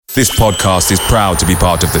This podcast is proud to be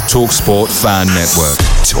part of the TalkSport Fan Network.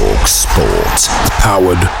 TalkSport.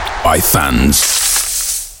 Powered by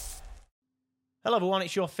fans. Hello everyone,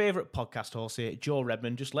 it's your favourite podcast host here, Joe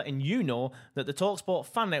Redmond, just letting you know that the TalkSport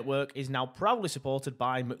Fan Network is now proudly supported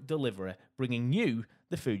by McDelivery, bringing you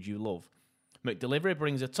the food you love. McDelivery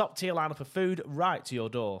brings a top-tier lineup of food right to your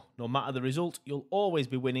door. No matter the result, you'll always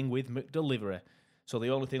be winning with McDelivery. So the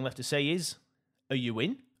only thing left to say is, are you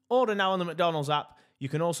in? Order now on the McDonald's app. You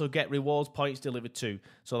can also get rewards points delivered too,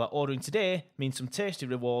 so that ordering today means some tasty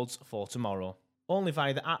rewards for tomorrow. Only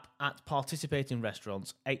via the app at participating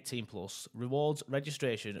restaurants, 18+, rewards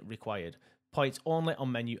registration required. Points only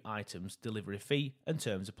on menu items, delivery fee and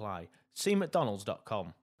terms apply. See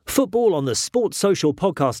mcdonalds.com. Football on the Sports Social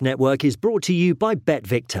Podcast Network is brought to you by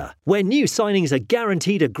BetVictor, where new signings are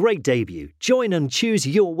guaranteed a great debut. Join and choose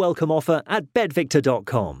your welcome offer at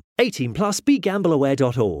betvictor.com. 18+,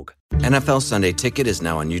 begambleaware.org. NFL Sunday Ticket is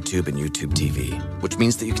now on YouTube and YouTube TV, which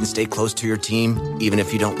means that you can stay close to your team even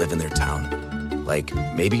if you don't live in their town. Like,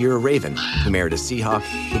 maybe you're a Raven who married a Seahawk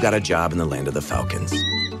who got a job in the land of the Falcons.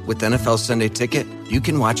 With NFL Sunday Ticket, you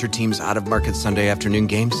can watch your team's out-of-market Sunday afternoon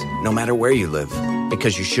games no matter where you live,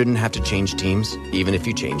 because you shouldn't have to change teams even if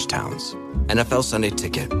you change towns. NFL Sunday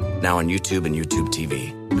Ticket, now on YouTube and YouTube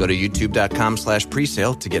TV. Go to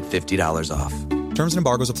youtube.com/presale to get $50 off. Terms and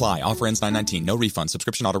embargoes apply. Offer ends 9/19. No refund.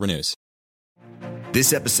 Subscription auto renews.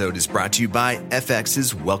 This episode is brought to you by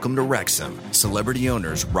FX's Welcome to Wrexham. Celebrity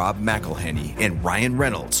owners Rob McElhenney and Ryan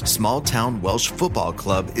Reynolds' small-town Welsh football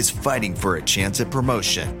club is fighting for a chance at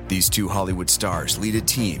promotion. These two Hollywood stars lead a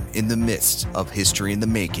team in the midst of history in the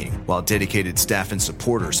making, while dedicated staff and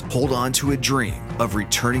supporters hold on to a dream of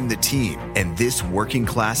returning the team and this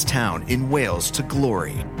working-class town in Wales to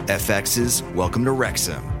glory. FX's Welcome to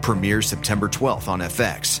Wrexham premieres September 12th on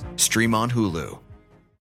FX. Stream on Hulu.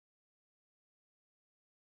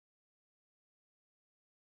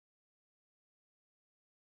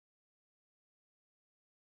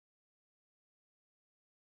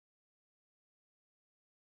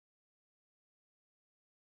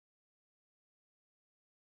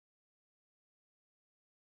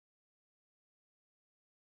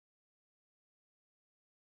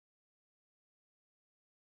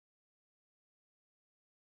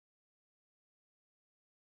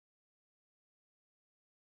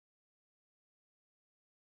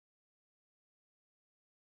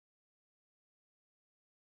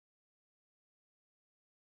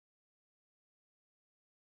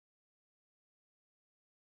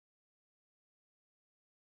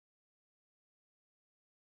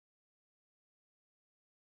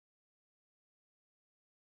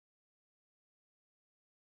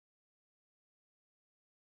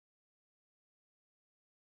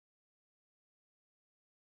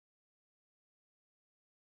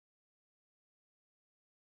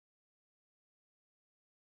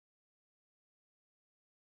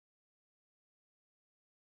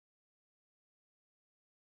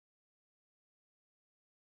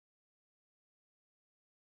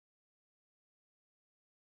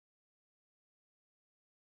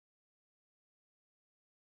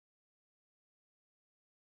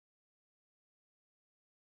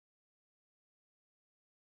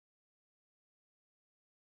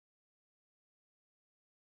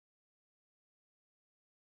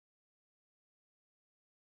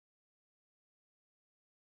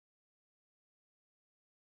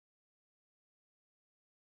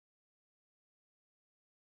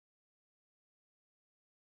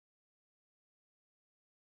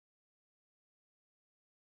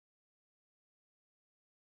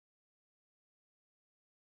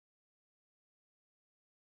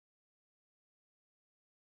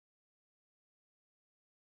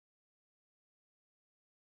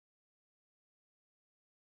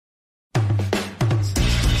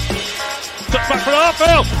 Back from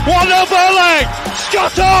Arfield, what a volley!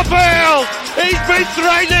 Scott Arfield! He's been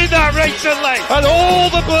threatening that recently, and all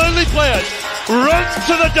the Burnley players run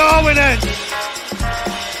to the Darwin end.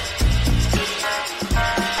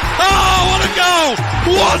 Oh, what a goal!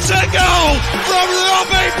 What a goal from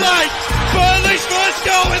Robbie Blake! Burnley's first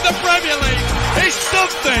goal in the Premier League is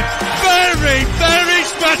something very, very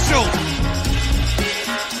special.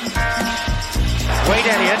 Wade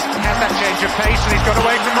Elliott has that change of pace and he's got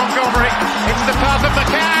away from Montgomery into the path of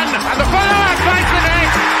McCann and the follow-up finds the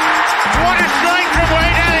net. What a strike from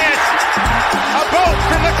Wade Elliott! A bolt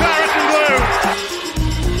from the claret and blue.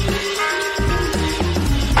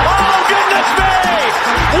 Oh goodness me!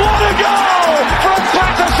 What a goal from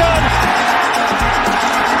Patterson!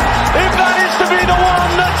 If that is to be the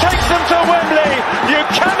one that takes them to Wembley, you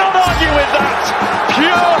cannot argue with that.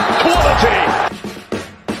 Pure quality.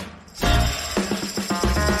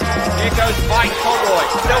 Here goes Mike Conroy.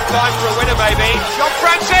 Still time for a winner, maybe. John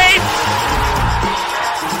Francis!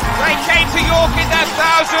 They came to York in their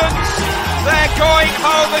thousands. They're going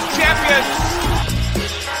home as champions.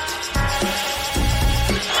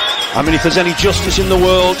 I mean, if there's any justice in the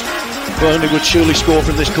world, Burnley would surely score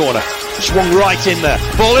from this corner. Swung right in there.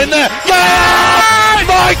 Ball in there. Yeah!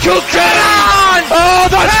 Michael Kennan! Oh,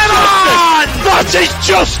 that's justice! That is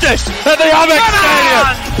justice at the Amex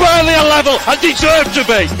Stadium. Burnley are level and deserve to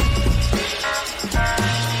be.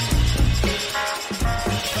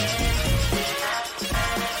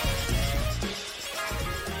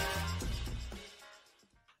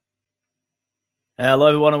 Hello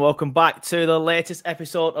everyone and welcome back to the latest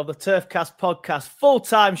episode of the Turfcast podcast,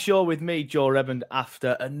 full-time show with me, Joe Redmond,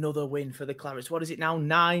 after another win for the Clarets. What is it now?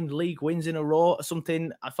 9 league wins in a row or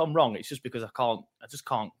something? If I'm wrong, it's just because I just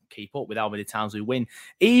can't keep up with how many times we win.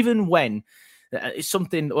 Even when it's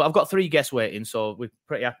something, well, I've got 3 guests waiting, so we're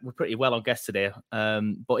pretty well on guests today.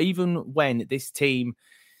 But even when this team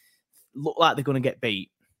look like they're going to get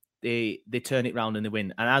beat, they turn it round and they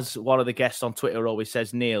win. And as one of the guests on Twitter always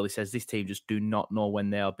says, Neil, he says, this team just do not know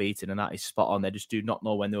when they are beaten. And that is spot on. They just do not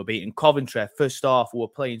know when they were beaten. Coventry, first half, were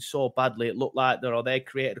playing so badly. It looked like they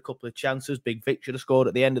created a couple of chances. Big Victor scored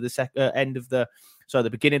at the end of the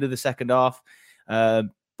beginning of the second half. But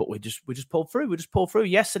we just pulled through. We just pulled through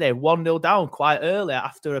yesterday, 1-0 down quite early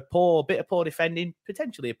after a bit of poor defending,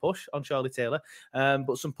 potentially a push on Charlie Taylor,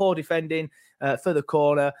 but some poor defending for the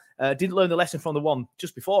corner. Didn't learn the lesson from the one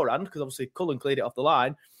just beforehand because obviously Cullen cleared it off the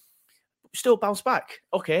line. Still bounced back.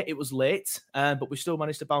 Okay, it was late, but we still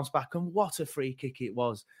managed to bounce back. And what a free kick it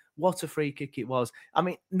was. What a free kick it was. I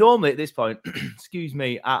mean, normally at this point, excuse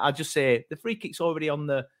me, I just say the free kick's already on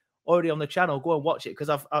the channel. Go and watch it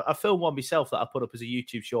because I filmed one myself that I put up as a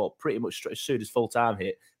YouTube short pretty much as soon as full time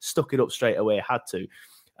hit, stuck it up straight away, had to.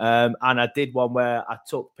 And I did one where I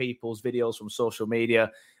took people's videos from social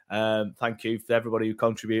media. Thank you for everybody who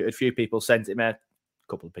contributed. A few people sent it me. A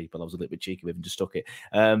couple of people I was a little bit cheeky with and just stuck it.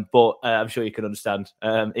 But I'm sure you can understand.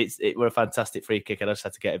 It were a fantastic free kick and I just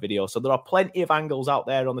had to get a video. So there are plenty of angles out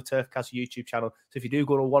there on the Turfcast YouTube channel. So if you do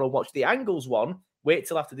want to watch the angles one, wait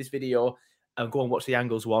till after this video and go and watch the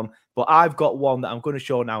angles one. But I've got one that I'm going to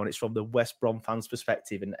show now, and it's from the West Brom fans'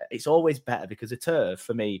 perspective. And it's always better because the turf,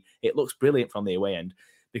 for me, it looks brilliant from the away end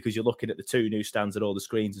because you're looking at the 2 new stands and all the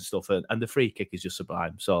screens and stuff. And the free kick is just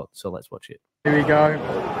sublime. So let's watch it. Here we go.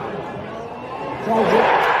 What a free kick.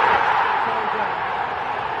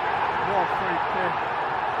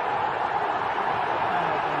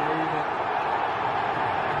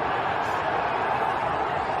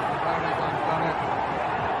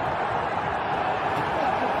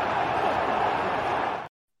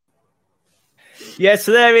 Yeah,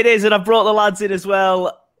 so there it is, and I brought the lads in as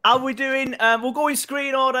well. How are we doing? We'll go in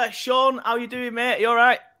screen order. Sean, how you doing, mate? You all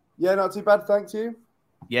right? Yeah, not too bad, thank you.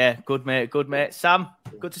 Yeah, good, mate. Good, mate. Sam,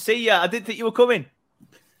 good to see you. I didn't think you were coming.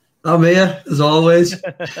 I'm here, as always.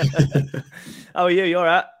 How are you? You all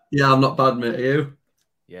right? Yeah, I'm not bad, mate. Are you?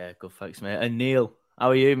 Yeah, good, thanks, mate. And Neil, how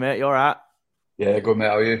are you, mate? You all right? Yeah, good, mate.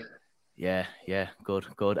 How are you? Yeah, good.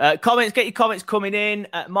 Comments, get your comments coming in.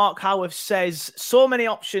 Mark Howarth says, so many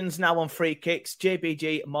options now on free kicks.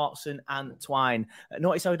 JBG, Markson and Twine.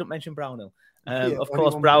 Notice how we don't mention Brownhill. Of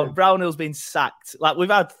course, Brownhill's been sacked. Like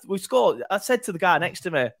we've scored. I said to the guy next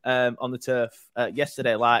to me on the turf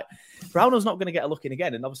yesterday, like Brownhill's not going to get a look in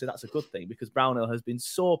again, and obviously that's a good thing because Brownhill has been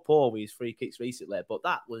so poor with his free kicks recently. But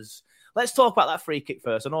let's talk about that free kick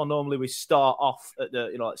first. I know normally we start off at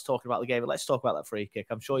let's talk about the game, but let's talk about that free kick.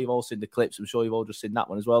 I'm sure you've all seen the clips. I'm sure you've all just seen that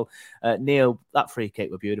one as well. Neil, that free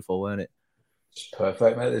kick was beautiful, weren't it? It's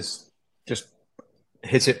perfect, mate. It's just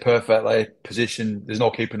hit it perfectly, position. There's no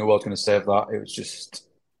keeper in the world going to save that. It was just,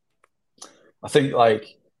 I think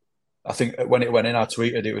when it went in, I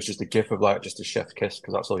tweeted it was just a gif of just a chef's kiss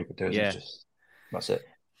because that's all you could do. Yeah. That's it.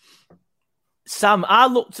 Sam, I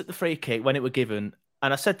looked at the free kick when it was given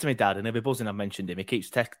and I said to my dad, and he'll be buzzing I mentioned him, he keeps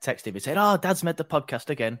texting me saying, oh, Dad's made the podcast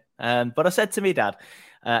again. But I said to me, Dad,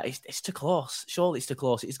 it's too close. Surely it's too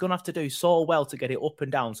close. He's going to have to do so well to get it up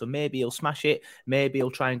and down. So maybe he'll smash it. Maybe he'll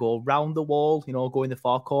try and go around the wall, go in the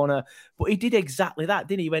far corner. But he did exactly that,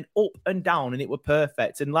 didn't he? He went up and down and it was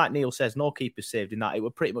perfect. And like Neil says, no keeper saved in that. It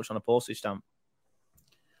was pretty much on a postage stamp.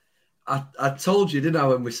 I told you, didn't I,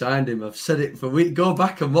 when we signed him? I've said it for a week. Go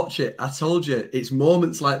back and watch it. I told you, it's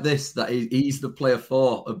moments like this that he's the player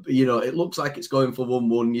for. It looks like it's going for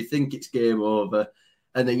 1-1. You think it's game over.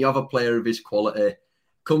 And then you have a player of his quality,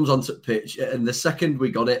 comes onto the pitch. And the second we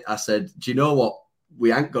got it, I said, do you know what?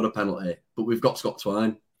 We ain't got a penalty, but we've got Scott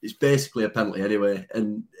Twine. It's basically a penalty anyway.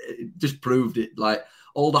 And it just proved it.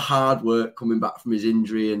 all the hard work coming back from his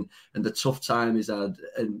injury and the tough time he's had,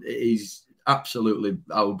 and he's absolutely,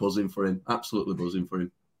 I was buzzing for him. Absolutely buzzing for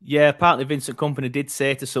him. Yeah, apparently Vincent Kompany did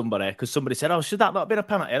say to somebody, because somebody said, "Oh, should that not have been a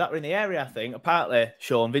penalty? That were in the area, I think." Apparently,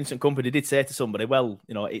 Sean, Vincent Kompany did say to somebody, "Well,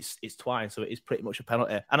 it's Twine, so it is pretty much a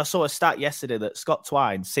penalty." And I saw a stat yesterday that Scott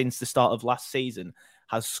Twine, since the start of last season,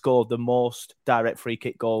 has scored the most direct free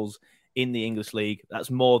kick goals in the English League. That's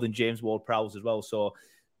more than James Ward-Prowse as well. So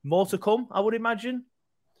more to come, I would imagine.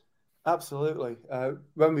 Absolutely.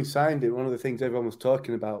 When we signed him, one of the things everyone was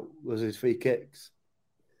talking about was his free kicks.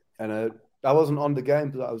 And I wasn't on the game,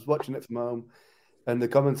 but I was watching it from home. And the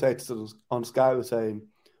commentators on Sky were saying,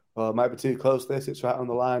 "Well, it might be too close this. It's right on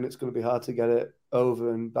the line. It's going to be hard to get it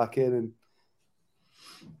over and back in."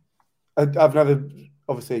 And I've never,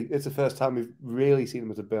 obviously, it's the first time we've really seen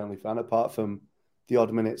him as a Burnley fan, apart from the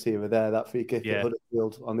odd minutes here or there, that free kick at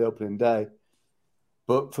Huddersfield on the opening day.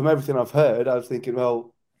 But from everything I've heard, I was thinking,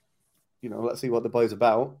 well, let's see what the boy's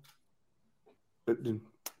about. But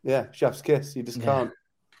yeah, chef's kiss. You just can't.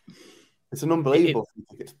 It's an unbelievable.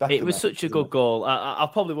 It was such a good goal. I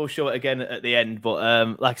probably will show it again at the end.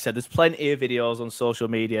 But like I said, there's plenty of videos on social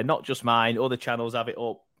media, not just mine. Other channels have it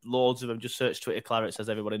up. Loads of them. Just search Twitter Claret, says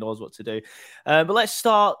everybody knows what to do. But let's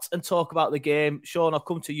start and talk about the game. Sean, I'll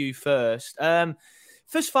come to you first.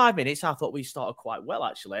 First 5 minutes, I thought we started quite well,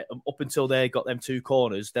 actually, up until they got them two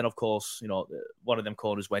corners. Then, of course, one of them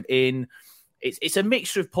corners went in. It's a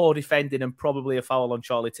mixture of poor defending and probably a foul on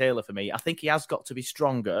Charlie Taylor for me. I think he has got to be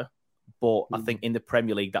stronger, but I think in the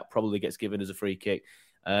Premier League, that probably gets given as a free kick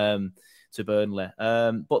to Burnley.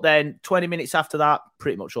 But then 20 minutes after that,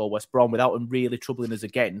 pretty much all West Brom without them really troubling us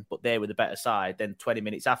again, but they were the better side. Then 20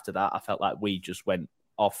 minutes after that, I felt like we just went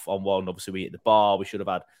off on one. Obviously, we hit the bar. We should have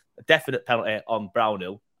had a definite penalty on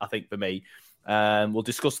Brownhill, I think, for me. We'll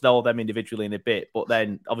discuss all them individually in a bit. But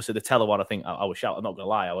then, obviously, the Teller one, I think I was shouting, I'm not going to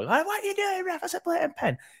lie. I was like, "What are you doing, ref? That's a blatant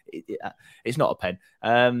pen." It's not a pen.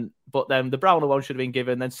 But then the Brownhill one should have been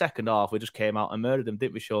given. Then second half, we just came out and murdered them,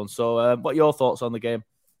 didn't we, Sean? So what are your thoughts on the game?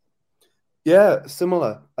 Yeah,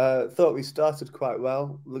 similar. Thought we started quite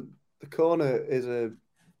well. The corner is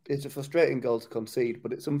a frustrating goal to concede,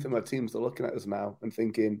 but it's something where teams are looking at us now and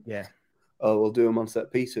thinking, "Oh, we'll do them on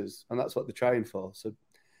set pieces," and that's what they're trying for. So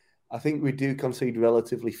I think we do concede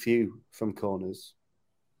relatively few from corners,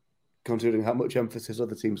 considering how much emphasis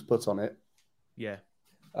other teams put on it. Yeah.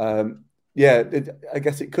 I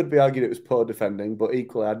guess it could be argued it was poor defending, but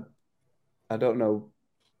equally, I don't know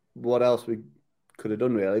what else we could have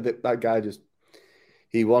done, really. That guy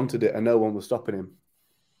he wanted it and no one was stopping him.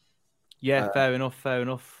 Yeah, fair enough.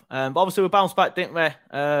 But obviously, we bounced back, didn't we?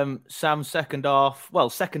 Sam, second half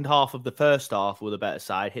of the first half were the better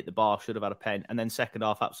side, hit the bar, should have had a pen, and then second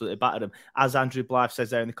half absolutely battered them. As Andrew Blythe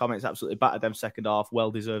says there in the comments, absolutely battered them second half,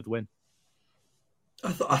 well-deserved win.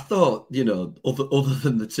 I thought, other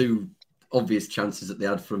than the two obvious chances that they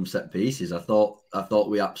had from set pieces, I thought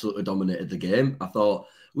we absolutely dominated the game. I thought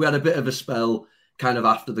we had a bit of a spell kind of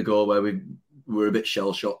after the goal where we were a bit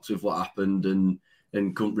shell-shocked with what happened and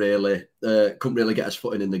couldn't really get us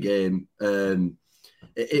footing in the game.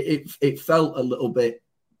 It felt a little bit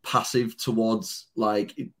passive towards, I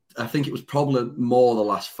think it was probably more the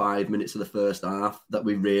last 5 minutes of the first half that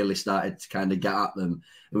we really started to kind of get at them.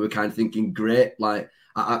 And we were kind of thinking, great,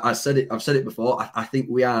 I've said it before, I think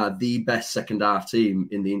we are the best second half team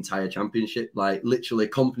in the entire championship. Literally,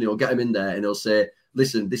 Kompany will get them in there and he'll say,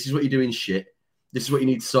 "Listen, this is what you're doing shit. This is what you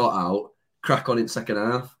need to sort out. Crack on in second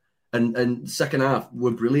half." And second half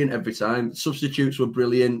were brilliant every time. Substitutes were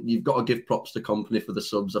brilliant. You've got to give props to Kompany for the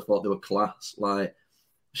subs. I thought they were class.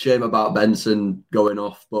 Shame about Benson going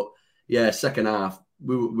off. But yeah, second half,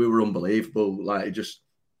 we were unbelievable. It just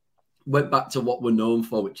went back to what we're known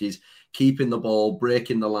for, which is keeping the ball,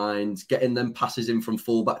 breaking the lines, getting them passes in from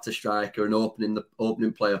fullback to striker and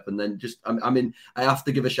opening play up. And then I have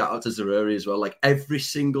to give a shout out to Zaruri as well. Every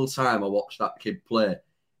single time I watch that kid play,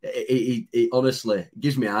 it honestly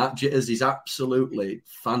gives me heart jitters. He's absolutely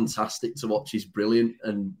fantastic to watch. He's brilliant.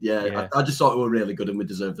 And I just thought we were really good and we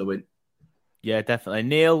deserved the win. Yeah, definitely.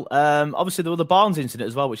 Neil, obviously there was the Barnes incident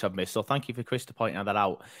as well, which I've missed. So thank you for Chris to pointing that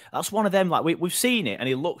out. That's one of them, we've seen it and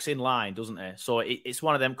he looks in line, doesn't he? So it's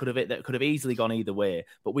one of them that could have easily gone either way.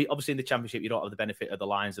 But we obviously in the Championship, you don't have the benefit of the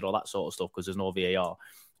lines and all that sort of stuff because there's no VAR.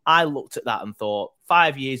 I looked at that and thought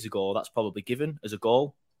 5 years ago, that's probably given as a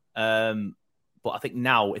goal. But I think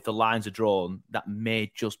now, if the lines are drawn, that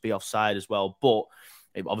may just be offside as well. But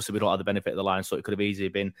obviously, we don't have the benefit of the line, so it could have easily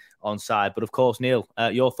been onside. But of course, Neil,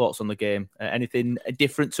 your thoughts on the game? Anything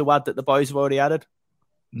different to add that the boys have already added?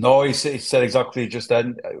 No, he said exactly just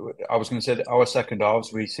then. I was going to say that our second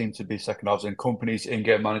halves, we seem to be second halves, and Company's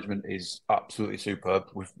in-game management is absolutely superb.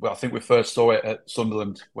 I think we first saw it at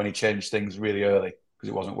Sunderland when he changed things really early because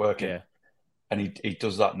it wasn't working. Yeah. And he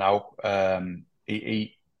does that now.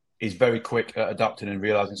 He's very quick at adapting and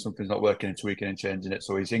realising something's not working and tweaking and changing it.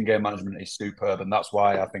 So his in-game management is superb, and that's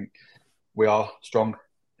why I think we are strong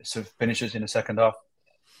finishers in the second half.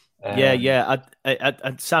 Yeah.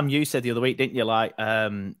 Sam, you said the other week, didn't you? Like,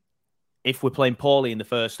 if we're playing poorly in the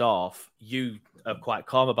first half, you are quite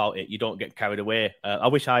calm about it. You don't get carried away. I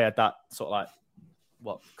wish I had that sort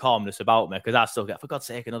of calmness about me, because I still get, for God's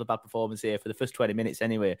sake, another bad performance here for the first 20 minutes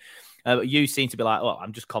anyway. But you seem to be like, oh,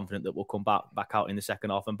 I'm just confident that we'll come back out in the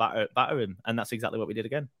second half and batter him, and that's exactly what we did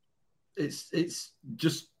again. It's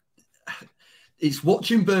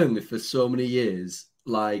watching Burnley for so many years.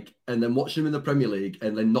 And then watching them in the Premier League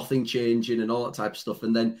and then nothing changing and all that type of stuff.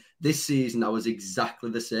 And then this season, I was exactly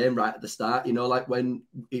the same right at the start, when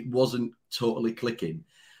it wasn't totally clicking.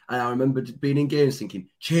 And I remember being in games thinking,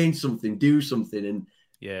 change something, do something. And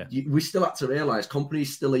we still had to realise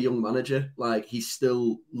Kompany's still a young manager. He's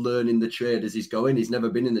still learning the trade as he's going. He's never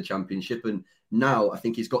been in the Championship. And now I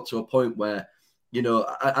think he's got to a point where,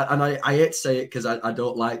 I hate to say it because I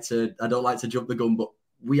don't like to jump the gun, but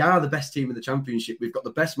we are the best team in the Championship. We've got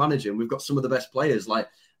the best manager and we've got some of the best players.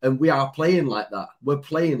 And we are playing like that. We're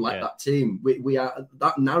playing like that team. We are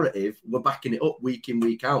that narrative. We're backing it up week in,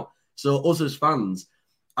 week out. So us as fans,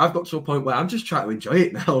 I've got to a point where I'm just trying to enjoy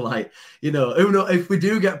it now. Who knows if we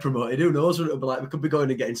do get promoted? Who knows what it'll be like? We could be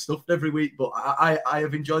going and getting stuffed every week. But I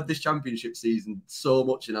have enjoyed this Championship season so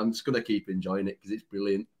much, and I'm just going to keep enjoying it because it's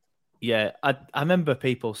brilliant. Yeah, I remember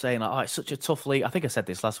people saying, it's such a tough league. I think I said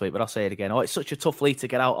this last week, but I'll say it again. It's such a tough league to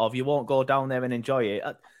get out of. You won't go down there and enjoy it.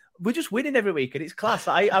 We're just winning every week, and it's class.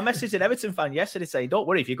 I messaged an Everton fan yesterday saying, don't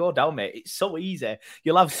worry, if you go down, mate, it's so easy.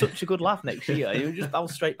 You'll have such a good laugh next year. You'll just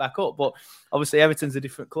bounce straight back up. But obviously, Everton's a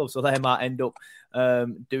different club, so they might end up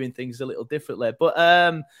doing things a little differently.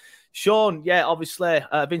 But Sean, obviously,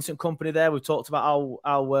 Vincent Kompany there. We've talked about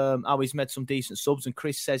how he's made some decent subs, and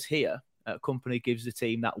Chris says here, Kompany gives the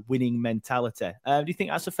team that winning mentality. Do you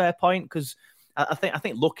think that's a fair point? Because I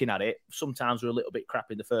think looking at it, sometimes we're a little bit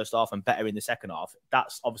crap in the first half and better in the second half.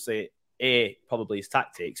 That's obviously A, probably his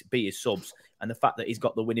tactics, B, his subs, and the fact that he's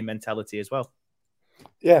got the winning mentality as well.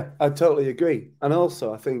 Yeah, I totally agree. And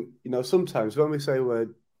also, I think, sometimes when we say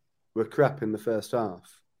we're crap in the first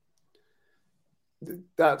half,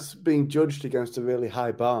 that's being judged against a really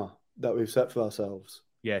high bar that we've set for ourselves.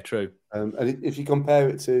 Yeah, true. And if you compare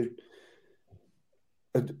it to...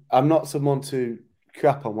 I'm not someone to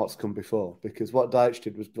crap on what's come before, because what Dyche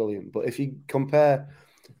did was brilliant. But if you compare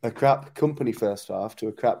a crap Kompany first half to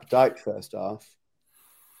a crap Dyche first half,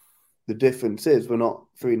 the difference is we're not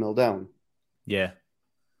 3-0 down. Yeah.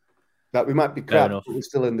 That we might be crap, but we're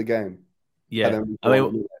still in the game. Yeah.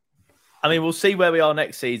 I mean, we'll see where we are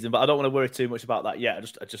next season, but I don't want to worry too much about that yet.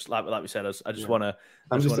 I just like we said, I just want to.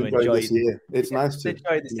 I'm just enjoy this year. It's nice to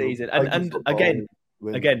enjoy the season, and again,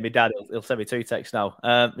 my dad, he'll send me 2 texts now.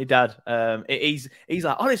 My dad, he's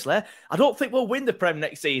like, honestly, I don't think we'll win the Prem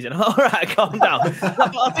next season. All right, calm down.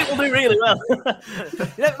 I think we'll do really well.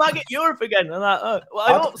 Might get Europe again. I'm like,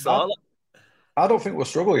 I hope so. I don't think we'll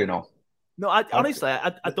struggle, No, honestly,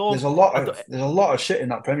 I don't. There's a lot of shit in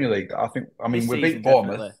that Premier League. I mean, we beat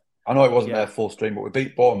Bournemouth. Definitely. I know it wasn't their full stream, but we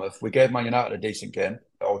beat Bournemouth. We gave Man United a decent game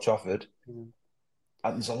at Old Trafford.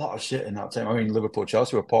 And there's a lot of shit in that team. I mean, Liverpool,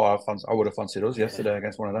 Chelsea were poor. I would have fancied us yesterday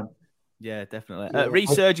against one of them. Yeah, definitely.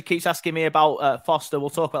 Researcher keeps asking me about Foster.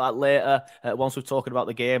 We'll talk about that later. Once we've talked about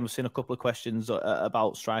the game, we've seen a couple of questions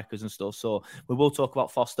about strikers and stuff. So we will talk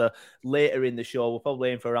about Foster later in the show. We're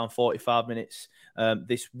probably in for around 45 minutes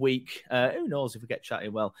this week. Who knows if we get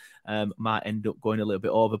chatting well, might end up going a little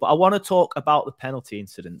bit over. But I want to talk about the penalty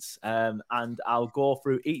incidents. And I'll go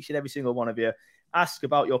through each and every single one of you, ask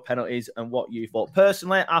about your penalties and what you thought.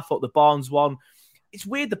 Personally, I thought the Barnes one, it's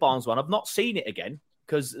weird, the Barnes one. I've not seen it again,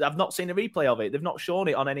 because I've not seen a replay of it. They've not shown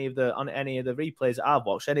it on any of the replays that I've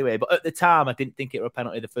watched anyway. But at the time, I didn't think it was a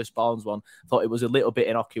penalty, the first Barnes one. I thought it was a little bit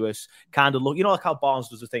innocuous. Kind of look, like how Barnes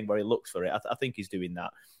does the thing where he looks for it. I think he's doing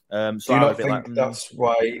that. So do you not think that's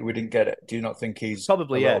why we didn't get it? Do you not think he's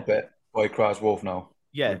probably a little bit boy cries wolf now?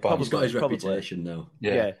 Yeah, he's got his reputation now.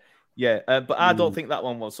 Yeah. But I don't think that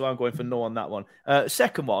one was, so I'm going for no on that one.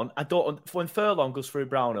 Second one, I don't. When Furlong goes through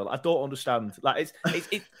Brownhill, I don't understand.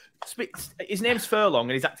 His name's Furlong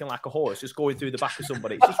and he's acting like a horse, just going through the back of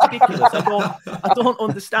somebody. It's just ridiculous. I don't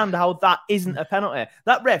understand how that isn't a penalty.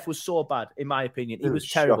 That ref was so bad, in my opinion. He was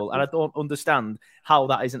terrible, shocking. And I don't understand how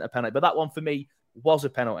that isn't a penalty. But that one for me was a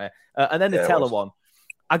penalty. And then the Teller one.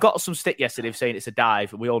 I got some stick yesterday of saying it's a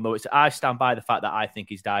dive. We all know it's. I stand by the fact that I think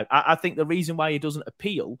he's dived. I think the reason why he doesn't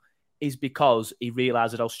appeal is because he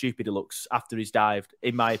realises how stupid he looks after he's dived,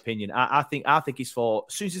 in my opinion. I think he's thought,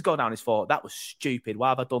 as soon as he's gone down, he's thought, that was stupid. Why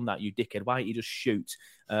have I done that, you dickhead? Why don't you just shoot?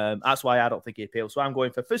 That's why I don't think he appeals. So I'm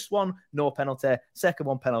going for first one, no penalty. Second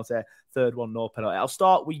one, penalty. Third one, no penalty. I'll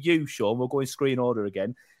start with you, Sean. We'll go in screen order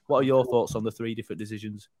again. What are your thoughts on the three different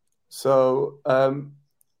decisions? So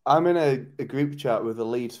I'm in a group chat with a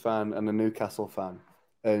Leeds fan and a Newcastle fan.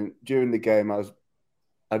 And during the game,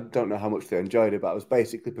 I don't know how much they enjoyed it, but I was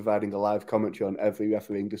basically providing a live commentary on every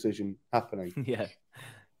refereeing decision happening. Yeah.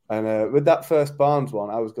 And with that first Barnes one,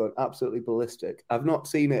 I was going absolutely ballistic. I've not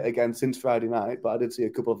seen it again since Friday night, but I did see a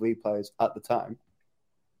couple of replays at the time.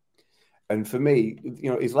 And for me,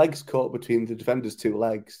 his legs caught between the defender's two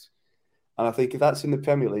legs. And I think if that's in the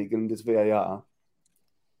Premier League and there's VAR,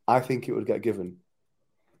 I think it would get given.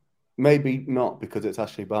 Maybe not because it's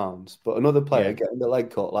Ashley Barnes, but another player getting the leg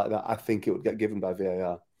caught like that, I think it would get given by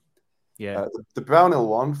VAR. Yeah. The Brownhill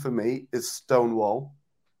one for me is Stonewall.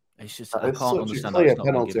 It's just I can't understand that. It's a clear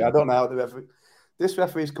penalty. I don't know how this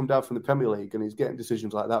referee's come down from the Premier League and he's getting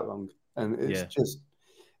decisions like that wrong, and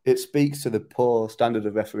it speaks to the poor standard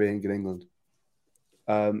of refereeing in England.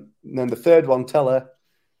 And then the third one, Teller.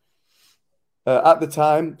 At the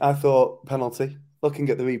time, I thought penalty.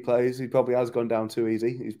 Looking at the replays, he probably has gone down too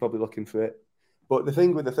easy. He's probably looking for it. But the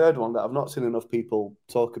thing with the third one that I've not seen enough people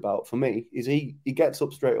talk about for me is he gets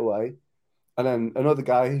up straight away. And then another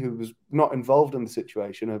guy who was not involved in the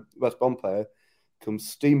situation, a West Brom player,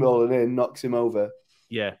 comes steamrolling in, knocks him over.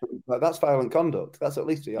 Yeah. That's violent conduct. That's at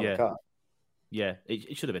least a yellow card. Yeah,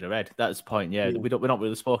 it should have been a red. That's the point. Yeah, we're not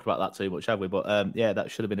really spoken about that too much, have we? But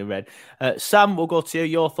that should have been a red. Sam, we'll go to you.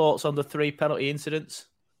 Your thoughts on the three penalty incidents?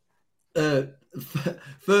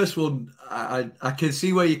 First one, I can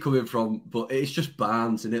see where you're coming from, but it's just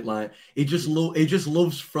Barnes, isn't it? Like he just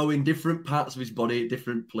loves throwing different parts of his body at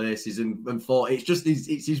different places, and thought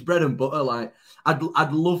it's his bread and butter. Like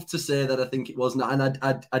I'd love to say that I think it wasn't, and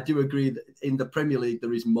I do agree that in the Premier League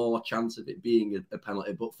there is more chance of it being a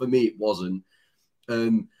penalty, but for me it wasn't. I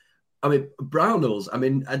mean Brownells. I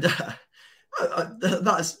mean.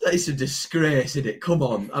 It's a disgrace, isn't it? Come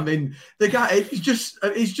on. I mean, the guy, he's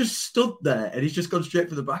just stood there and he's just gone straight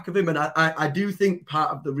for the back of him. And I do think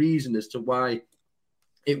part of the reason as to why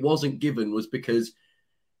it wasn't given was because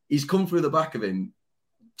he's come through the back of him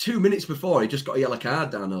 2 minutes before he just got a yellow card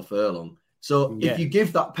down a furlong. So if you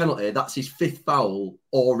give that penalty, that's his fifth foul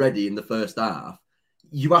already in the first half.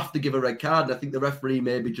 You have to give a red card. And I think the referee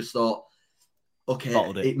maybe just thought, okay,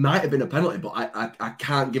 it might have been a penalty, but I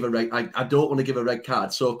can't give a red. I don't want to give a red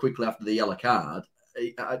card so quickly after the yellow card.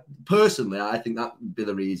 Personally, I think that would be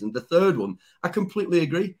the reason. The third one, I completely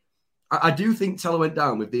agree. I do think Teller went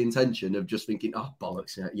down with the intention of just thinking, oh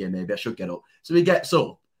bollocks, yeah, maybe I should get up. So he gets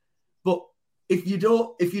up, but if you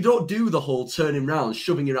don't do the whole turning round,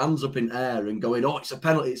 shoving your hands up in air and going, oh, it's a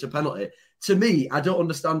penalty, it's a penalty. To me, I don't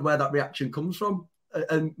understand where that reaction comes from.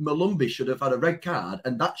 And Malumbi should have had a red card,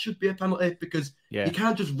 and that should be a penalty because you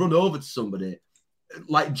can't just run over to somebody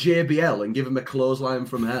like JBL and give him a clothesline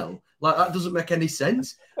from hell. Like that doesn't make any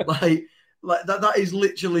sense. like that is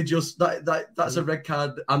literally just that's a red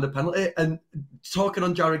card and a penalty. And talking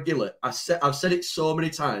on Jared Gillett, I've said it so many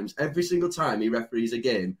times. Every single time he referees a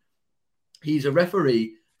game, he's a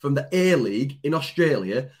referee from the A-League in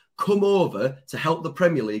Australia, come over to help the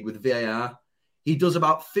Premier League with VAR. He does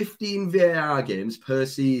about 15 VAR games per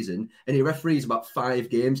season, and he referees about 5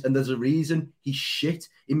 games. And there's a reason. He's shit.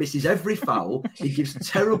 He misses every foul. He gives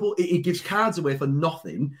He gives cards away for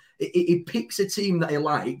nothing. He picks a team that he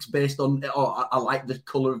likes based on, I like the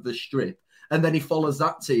colour of the strip, and then he follows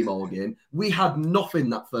that team all game. We had nothing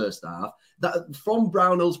that first half. That from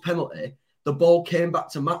Brownell's penalty, the ball came back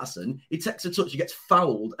to Matteson. He takes a touch, he gets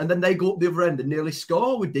fouled, and then they go up the other end and nearly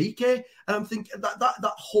score with DK. And I'm thinking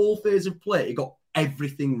that whole phase of play, he got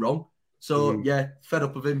everything wrong. So fed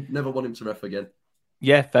up of him. Never want him to ref again.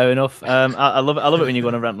 Yeah, fair enough. I love it. I love it when you go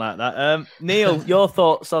on a rant like that. Neil, your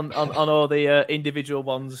thoughts on all the individual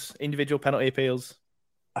penalty appeals?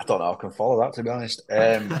 I don't know. I can follow that, to be honest.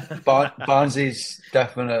 Barnsley's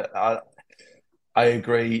definite. I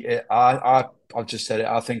agree. I've just said it.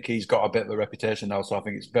 I think he's got a bit of a reputation now, so I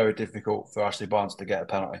think it's very difficult for Ashley Barnes to get a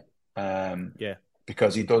penalty.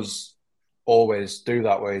 Because he does always do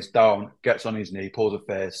that where he's down, gets on his knee, pulls a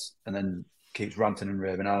face, and then keeps ranting and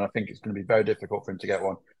raving. And I think it's going to be very difficult for him to get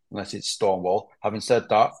one unless it's Stonewall. Having said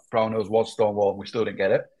that, Brownhills was Stonewall and we still didn't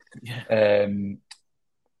get it.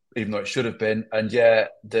 Even though it should have been. And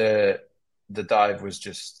the dive was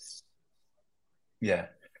just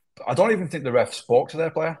I don't even think the ref spoke to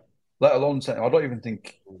their player. let alone sent him. I don't even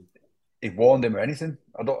think he warned him or anything.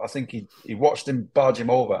 I think he watched him barge him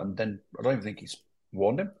over, and then I don't even think he's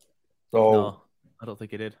warned him. So no, I don't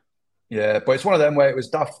think he did. Yeah, but it's one of them where it was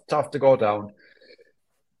tough to go down,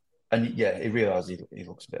 and yeah, he realised he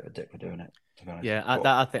looks a bit of a dick for doing it. Yeah,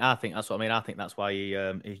 I think that's what I mean. I think that's why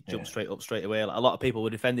he jumped straight away. Like, a lot of people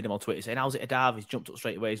were defending him on Twitter, saying, "How's it a dive? He's jumped up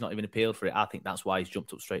straight away. He's not even appealed for it." I think that's why he's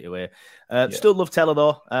jumped up straight away. Still love Taylor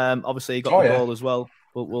though. Obviously, he got the goal as well.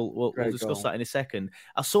 But we'll discuss that in a second.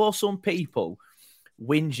 I saw some people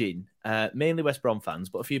whinging, mainly West Brom fans,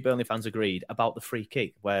 but a few Burnley fans agreed about the free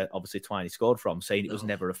kick where obviously Twiney scored from, saying it was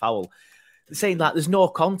never a foul, saying that there's no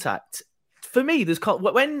contact. For me,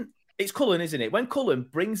 when it's Cullen, isn't it? When Cullen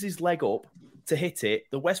brings his leg up to hit it,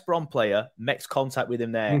 the West Brom player makes contact with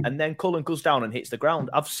him there, and then Cullen goes down and hits the ground.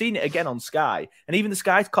 I've seen it again on Sky, and even the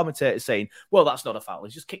Sky commentator saying, "Well, that's not a foul.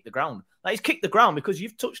 He's just kicked the ground. Like, he's kicked the ground because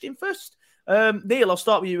you've touched him first." Neil, I'll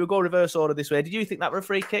start with you. We'll go reverse order this way. Did you think that were a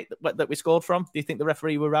free kick that we scored from? Do you think the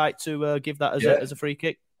referee were right to give that as a free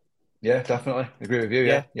kick? Yeah, definitely. Agree with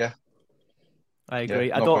you. Yeah. I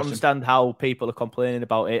agree. I don't understand how people are complaining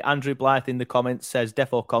about it. Andrew Blythe in the comments says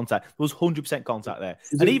defo contact. There was 100% contact there.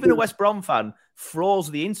 And even a West Brom fan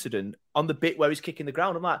froze the incident on the bit where he's kicking the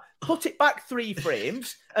ground. I'm like, put it back 3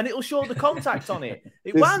 frames and it'll show the contact on it.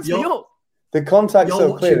 It winds me up. The contact's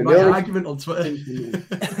so clear. My argument on Twitter.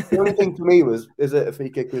 The only thing for me was, is it a free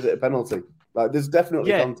kick or is it a penalty? Like, there's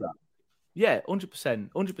definitely contact. Yeah,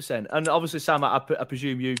 100%. And obviously, Sam, I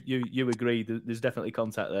presume you agree that there's definitely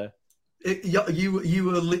contact there. You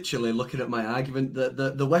were literally looking at my argument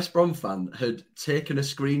that the West Brom fan had taken a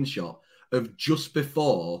screenshot of just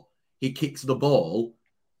before he kicks the ball.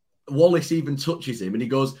 Wallace even touches him and he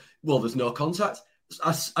goes, "Well, there's no contact."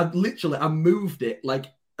 I moved it like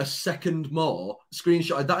a second more,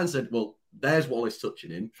 screenshotted that and said, "Well, there's Wallace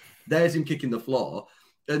touching him. There's him kicking the floor."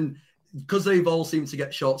 And because they've all seemed to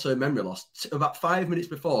get short-term memory loss, about 5 minutes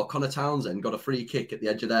before, Connor Townsend got a free kick at the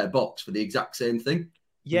edge of their box for the exact same thing.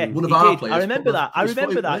 Yeah, one of our players. I remember that.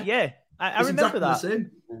 Yeah, I remember exactly that. The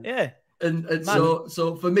same. Yeah, and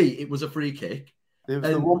so for me, it was a free kick. It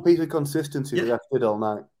was the one piece of consistency the ref did all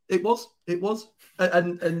night. It was,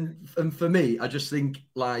 and for me, I just think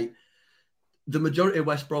like the majority of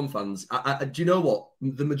West Brom fans. Do you know what?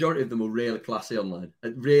 The majority of them were really classy online.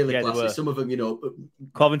 Really classy. Some of them,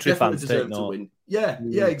 Coventry fans deserve to win. Yeah,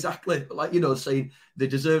 exactly. Like, saying they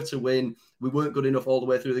deserve to win. We weren't good enough all the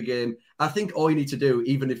way through the game. I think all you need to do,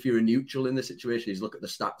 even if you're a neutral in this situation, is look at the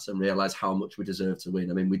stats and realise how much we deserve to win.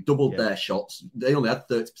 I mean, we doubled their shots. They only had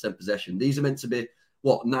 30% possession. These are meant to be,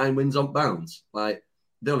 9 wins on bounce? Like,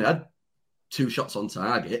 they only had 2 shots on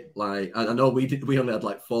target. Like, I know we only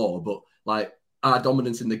had 4, but like our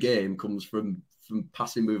dominance in the game comes from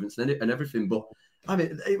passing movements and everything. But I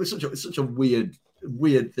mean, it was such a weird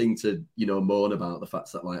thing to moan about, the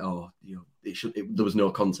fact that there was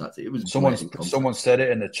no contact. It was someone said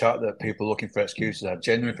it in the chat that people looking for excuses. I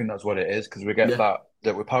genuinely think that's what it is, because we get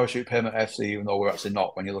that we parachute payment FC, even though we're actually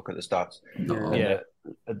not when you look at the stats.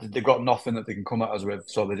 They've got nothing that they can come at us with,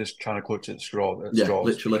 so they're just trying to clutch at straws.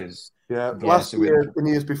 Literally. Last year and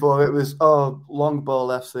years before, it was long ball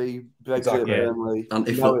FC, Brexit, Burnley,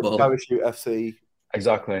 anti-football, parachute FC.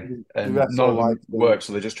 Exactly, and none of them work,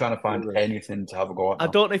 so they're just trying to find anything to have a go at. I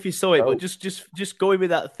don't know if you saw it, but just going with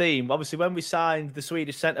that theme. Obviously, when we signed the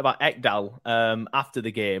Swedish centre-back Ekdal after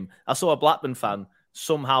the game, I saw a Blackburn fan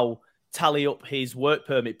somehow tally up his work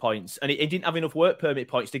permit points, and he didn't have enough work permit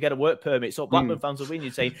points to get a work permit. So Blackburn fans are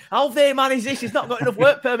winning, saying, "How their man is this? He's not got enough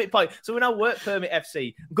work permit points." So we're now work permit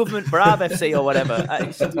FC, government Brav FC, or whatever.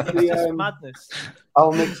 It's just madness.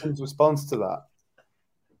 Al Nixon's response to that.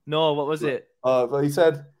 No, what was it? Well, he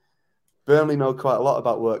said Burnley know quite a lot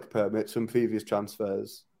about work permits from previous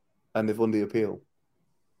transfers, and they've won the appeal.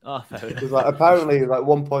 Oh, fair enough. It was apparently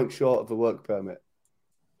 1 point short of the work permit.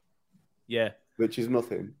 Yeah, which is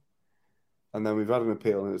nothing. And then we've had an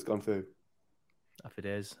appeal and it's gone through. Happy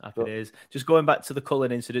days. Just going back to the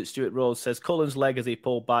Cullen incident, Stuart Rose says Cullen's leg as he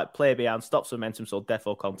pulled back, play behind, stops momentum, so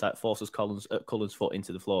defo contact, forces Cullen's foot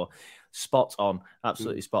into the floor. Spot on,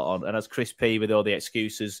 absolutely spot on. And as Chris P, with all the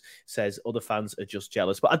excuses, says other fans are just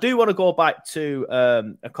jealous. But I do want to go back to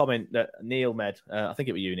a comment that Neil made, I think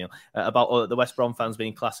it was you, Neil, about the West Brom fans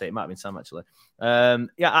being classy. It might have been Sam, actually.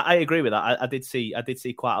 I agree with that. I did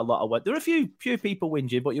see quite a lot of work. There are a few people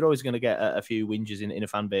whinging, but you're always going to get a few whinges in a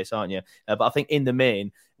fan base, aren't you? But I think in the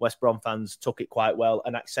main, West Brom fans took it quite well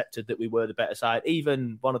and accepted that we were the better side.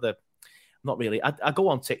 Even one of the, not really, I go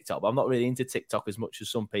on TikTok, but I'm not really into TikTok as much as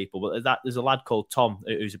some people. But there's a lad called Tom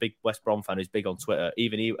who's a big West Brom fan, who's big on Twitter.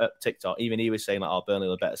 Even he was saying Burnley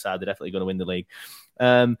are the better side. They're definitely going to win the league.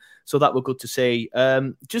 So that was good to see.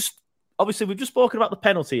 Just obviously, we've just spoken about the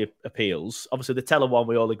penalty appeals. Obviously, the Teller one,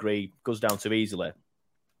 we all agree, goes down too easily.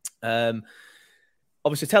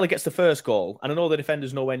 Obviously, Teller gets the first goal, and I know the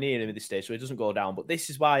defender's nowhere near him at this stage, so he doesn't go down. But this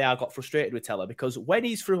is why I got frustrated with Teller, because when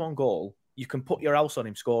he's through on goal, you can put your house on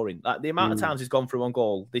him scoring. Like the amount of times he's gone through on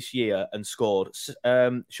goal this year and scored.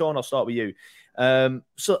 Sean, I'll start with you.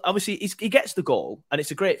 So obviously he gets the goal, and it's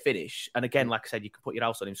a great finish. And again, like I said, you can put your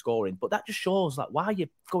house on him scoring. But that just shows like why you're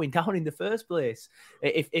going down in the first place,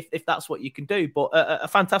 if that's what you can do. But a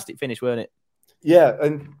fantastic finish, weren't it? Yeah,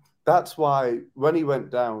 and that's why when he went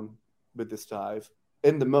down with this dive,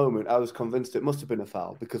 in the moment, I was convinced it must have been a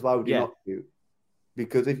foul, because why would he not shoot?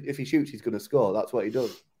 Because if he shoots, he's going to score. That's what he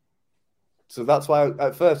does. So that's why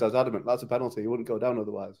at first I was adamant that's a penalty. He wouldn't go down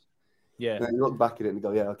otherwise. Yeah. And then you look back at it and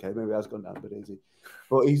go, yeah, okay, maybe it has gone down a bit easy.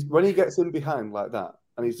 But when he gets in behind like that,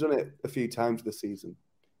 and he's done it a few times this season,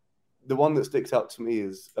 the one that sticks out to me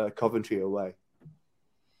is Coventry away.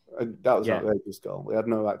 And that was an outrageous goal. We had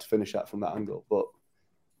no right to finish that from that angle. But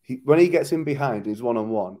when he gets in behind, he's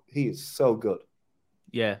one-on-one, he is so good.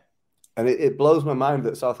 Yeah. And it blows my mind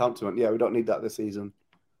that Southampton went, we don't need that this season.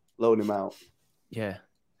 Loan him out. Yeah.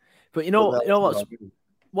 But you know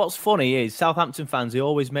what's funny is Southampton fans, they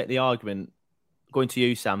always make the argument, going to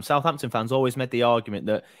you, Sam, Southampton fans always made the argument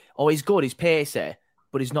that, he's good, he's pacey,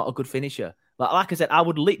 but he's not a good finisher. Like I said, I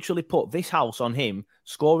would literally put this house on him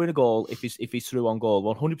scoring a goal if he's through on goal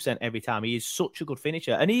 100% every time. He is such a good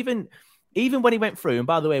finisher. And even when he went through, and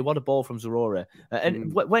by the way, what a ball from Zarora.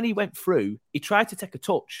 When he went through, he tried to take a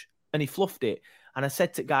touch and he fluffed it. And I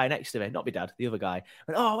said to the guy next to me, not my dad, the other guy,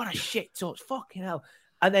 went, what a shit touch, fucking hell.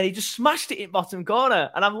 And then he just smashed it in bottom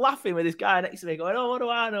corner. And I'm laughing with this guy next to me going, what do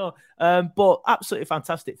I know? But absolutely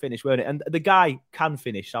fantastic finish, weren't it? And the guy can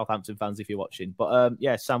finish, Southampton fans, if you're watching. But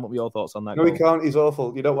Sam, what were your thoughts on that? No, he can't. He's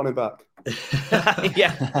awful. You don't want him back.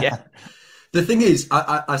 Yeah. The thing is,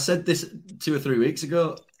 I said this 2 or 3 weeks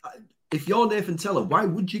ago. If you're Nathan Teller, why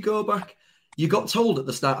would you go back? You got told at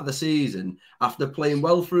the start of the season, after playing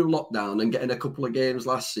well through lockdown and getting a couple of games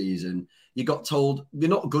last season, you got told you're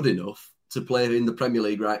not good enough to play in the Premier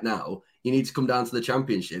League right now. You need to come down to the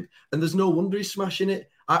Championship. And there's no wonder he's smashing it.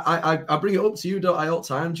 I bring it up to you, don't I, all the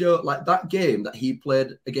time, Joe? Like that game that he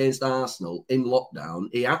played against Arsenal in lockdown,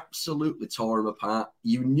 he absolutely tore him apart.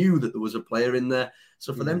 You knew that there was a player in there.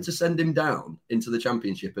 So for them to send him down into the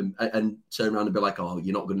Championship and turn around and be like,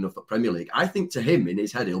 you're not good enough for Premier League, I think to him, in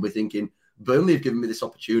his head, he'll be thinking, Burnley have given me this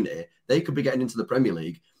opportunity. They could be getting into the Premier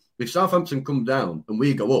League. If Southampton come down and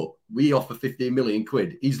we go up, we offer 15 million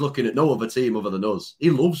quid. He's looking at no other team other than us.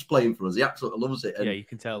 He loves playing for us. He absolutely loves it. And yeah, you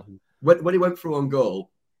can tell. When he went through on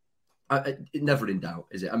goal, it never in doubt,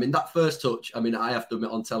 is it? I mean, that first touch, I have to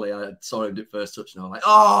admit on telly, I saw him do first touch and I was like,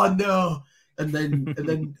 oh no. And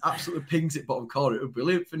then absolutely pings it bottom corner. It was a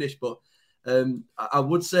brilliant finish. But I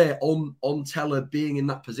would say on Teller being in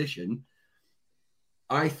that position,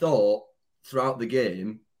 I thought throughout the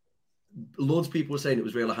game, loads of people were saying it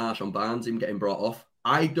was really harsh on Barnes, him getting brought off.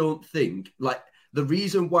 I don't think, the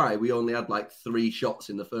reason why we only had 3 shots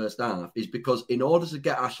in the first half is because in order to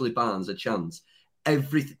get Ashley Barnes a chance,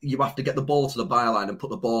 you have to get the ball to the byline and put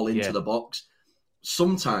the ball into the box.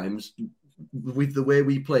 Sometimes, with the way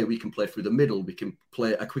we can play through the middle. We can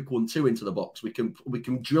play a quick 1-2 into the box. We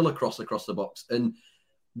can drill across the box. And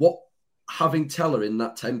having Teller in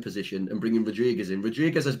that 10 position and bringing Rodriguez in.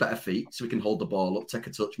 Rodriguez has better feet, so he can hold the ball up, take a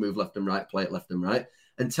touch, move left and right, play it left and right.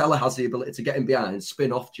 And Teller has the ability to get in behind,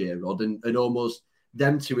 spin off J-Rod and almost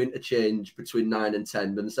them to interchange between 9 and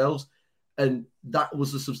 10 themselves. And that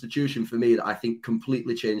was the substitution for me that I think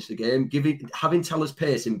completely changed the game. Having Teller's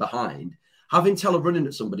pace in behind, having Teller running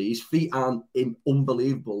at somebody, his feet aren't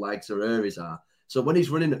unbelievable like Zareri's are. So when he's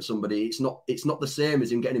running at somebody, it's not the same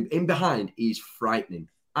as him getting him in behind. He's frightening.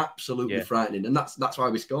 Absolutely frightening, and that's why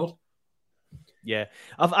we scored. Yeah,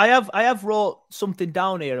 I have wrote something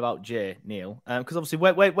down here about Jay, Neil, because obviously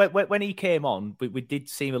when he came on, we did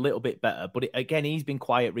seem a little bit better, but again he's been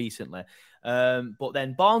quiet recently. But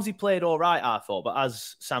then Barnsley played all right, I thought. But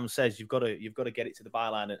as Sam says, you've got to get it to the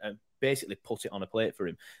byline and basically put it on a plate for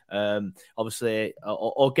him. Obviously,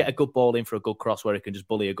 or get a good ball in for a good cross where he can just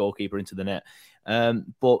bully a goalkeeper into the net.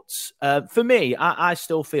 But for me, I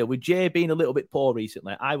still feel with Jay being a little bit poor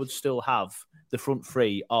recently, I would still have the front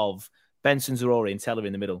three of Benson, Zarori and Teller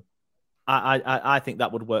in the middle. I think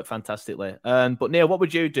that would work fantastically. But Neil, what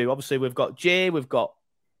would you do? Obviously, we've got Jay, we've got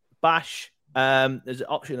Bash. There's an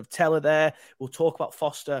option of Teller there. We'll talk about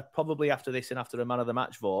Foster probably after this and after a man of the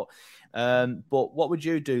match vote. But what would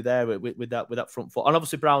you do there with that front four? And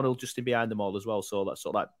obviously Brown will just in behind them all as well. So that's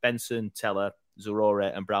sort of like Benson, Teller,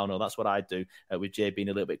 Zurore and Brownhill. That's what I'd do with Jay being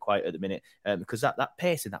a little bit quiet at the minute because that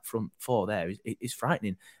pace in that front four there is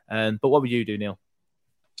frightening. But what would you do, Neil?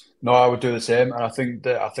 No, I would do the same, and I think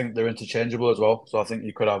they're interchangeable as well. So I think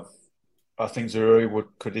you could have. I think Zururi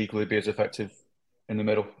could equally be as effective in the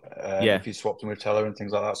middle if you swapped him with Teller and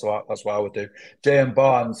things like that. So that's what I would do. Jay and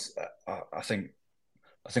Barnes, I think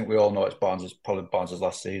we all know it's probably Barnes'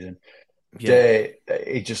 last season. Yeah. Jay,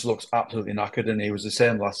 he just looks absolutely knackered, and he was the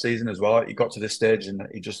same last season as well. He got to this stage, and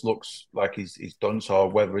he just looks like he's done. So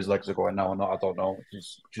whether his legs are going now or not, I don't know. Which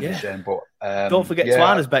is a shame. But don't forget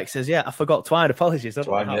Twine, as Beck says. Yeah, I forgot Twine. Apologies.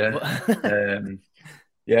 Twine,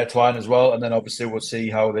 Twine as well. And then obviously we'll see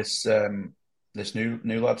how this new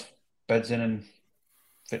lad beds in and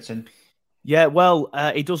fits in. Yeah, well,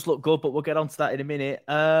 he does look good, but we'll get on to that in a minute.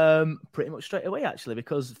 Pretty much straight away, actually,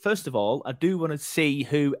 because first of all, I do want to see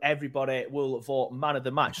who everybody will vote man of the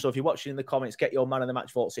match. So if you're watching in the comments, get your man of the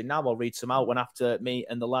match votes in now. I'll read some out when after me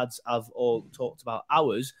and the lads have all talked about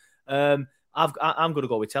ours. I'm going to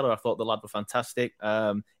go with Teller. I thought the lad was fantastic.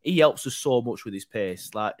 He helps us so much with his pace.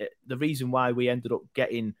 Like the reason why we ended up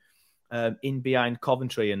getting in behind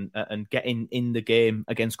Coventry and getting in the game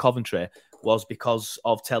against Coventry was because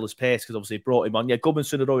of Teller's pace, because obviously he brought him on. Yeah,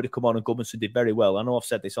 Gudmundsson had already come on, and Gudmundsson did very well. I know I've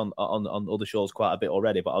said this on other shows quite a bit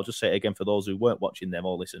already, but I'll just say it again for those who weren't watching them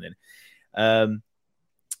or listening.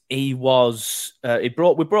 We brought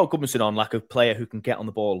Gudmundsson on like a player who can get on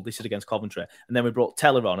the ball. This is against Coventry. And then we brought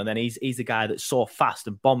Teller on, and then he's a guy that's so fast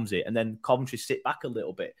and bombs it, and then Coventry sit back a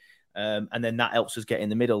little bit. And then that helps us get in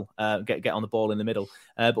the middle, get on the ball in the middle.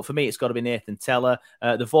 But for me, it's got to be Nathan Teller.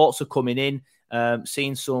 The votes are coming in.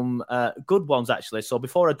 Seeing some good ones, actually. So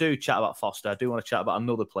before I do chat about Foster, I do want to chat about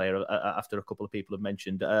another player after a couple of people have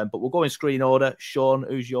mentioned. But we'll go in screen order. Sean,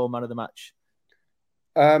 who's your man of the match?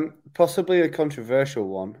 Possibly a controversial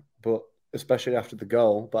one, but especially after the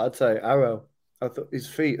goal. But I'd say Arrow. I thought his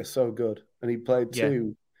feet are so good. And he played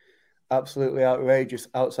two absolutely outrageous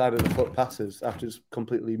outside of the foot passes after just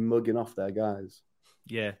completely mugging off their guys.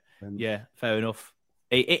 Yeah, fair enough.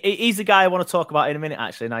 He's the guy I want to talk about in a minute,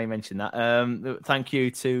 actually, now you mentioned that. Thank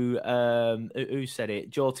you to, who said it?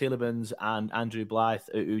 Joe Tillemans and Andrew Blythe,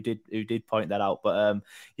 who did point that out. But,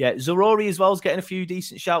 Zurori as well is getting a few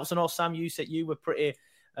decent shouts. I know, Sam, you said you were pretty,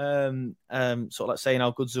 sort of like saying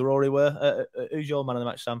how good Zurori were. Who's your man of the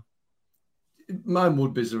match, Sam? Mine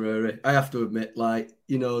would be Zurori. I have to admit, I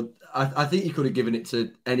think you could have given it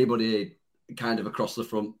to anybody kind of across the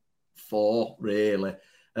front four, really.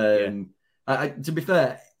 To be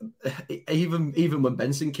fair, even when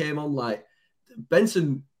Benson came on,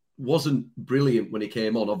 Benson wasn't brilliant when he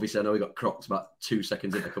came on. Obviously, I know he got crocked about 2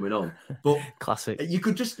 seconds into coming on, but classic. You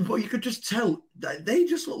could just tell that they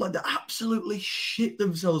just looked like they absolutely shit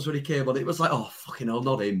themselves when he came on. It was like, oh fucking hell,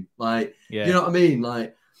 not him. You know what I mean?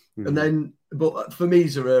 And then, but for me,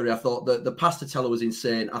 Zurori, I thought that the pass to Teller was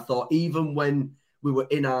insane. I thought even when we were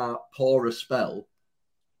in our poorer spell,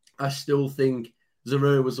 I still think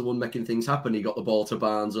Zurori was the one making things happen. He got the ball to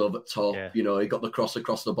Barnes over the top. Yeah. He got the cross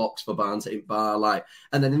across the box for Barnes to hit bar.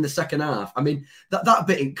 And then in the second half, I mean, that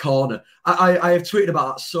bit in corner, I have tweeted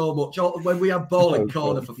about that so much. When we had ball in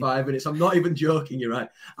corner for 5 minutes, I'm not even joking, you're right.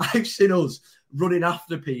 I've seen us running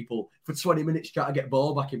after people for 20 minutes trying to get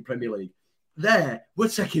ball back in Premier League. There, we're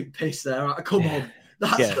taking piss there. Come on.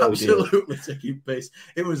 That's absolutely taking piss.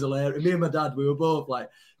 It was hilarious. Me and my dad, we were both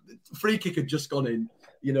free kick had just gone in.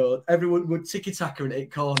 Everyone would tiki-taka and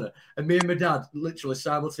hit corner. And me and my dad literally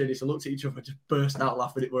simultaneously looked at each other and just burst out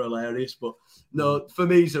laughing. It were hilarious. But no, for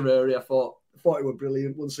me, Zurori, I thought it were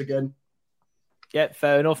brilliant once again. Yeah,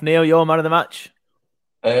 fair enough. Neil, your man of the match?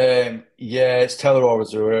 It's Teller over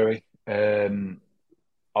Zurori.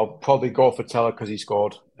 I'll probably go for Teller because he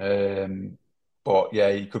scored. But yeah,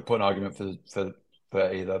 you could put an argument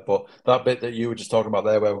for either. But that bit that you were just talking about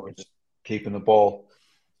there, where we were just keeping the ball,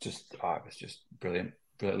 it's just brilliant.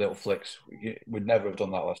 Brilliant little flicks. We'd never have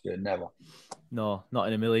done that last year. Never. No, not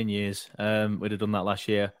in a million years. We'd have done that last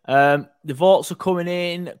year. The votes are coming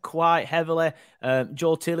in quite heavily.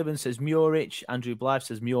 Joe Tillemans says Muric. Andrew Blythe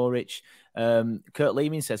says Muric. Kurt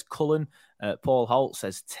Leeming says Cullen. Paul Holt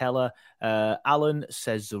says Teller. Alan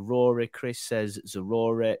says Zurori. Chris says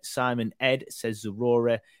Zurori. Simon Ed says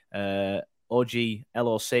Zurori. OG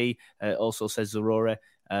LOC also says Zurori.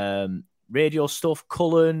 Radio stuff,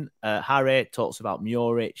 Cullen, Harry talks about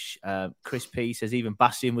Muric. Chris P says even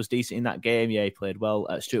Bastian was decent in that game. Yeah, he played well.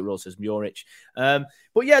 Stuart Rose says Muric. But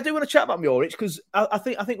yeah, I do want to chat about Muric because I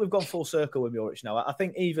think we've gone full circle with Muric now. I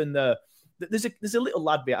think even there's a little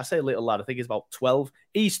lad. I say little lad. I think he's about 12.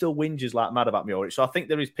 He still whinges like mad about Muric. So I think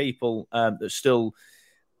there is people that still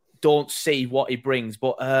don't see what he brings.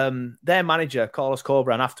 But their manager, Carlos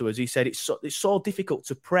Corberán, afterwards, he said it's so difficult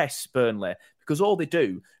to press Burnley because all they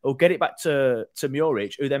do will get it back to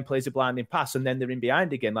Muric, who then plays a blinding pass, and then they're in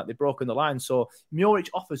behind again, like they've broken the line. So Muric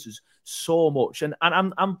offers us so much, and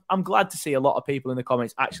I'm glad to see a lot of people in the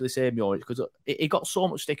comments actually say Muric because he got so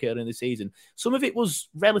much stick early in the season. Some of it was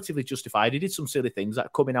relatively justified. He did some silly things,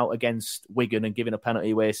 like coming out against Wigan and giving a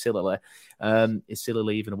penalty away sillily. Is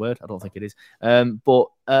sillily even a word? I don't think it is. But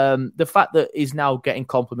the fact that he's now getting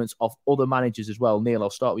compliments of other managers as well, Neil,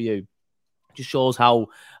 I'll start with you, just shows how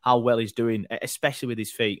well he's doing, especially with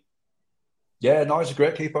his feet. Yeah, no, he's a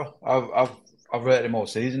great keeper. I've rated him all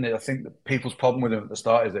season. I think that people's problem with him at the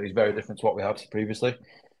start is that he's very different to what we had previously.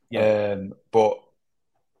 Yeah. But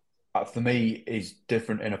for me, he's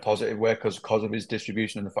different in a positive way because of his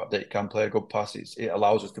distribution and the fact that he can play a good pass. It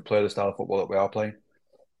allows us to play the style of football that we are playing.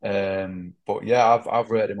 But yeah, I've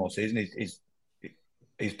rated him all season.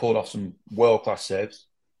 He's pulled off some world-class saves.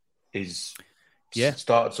 He's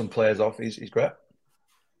started some players off. He's great.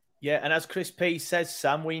 Yeah, and as Chris P says,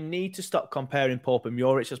 Sam, we need to stop comparing Pope and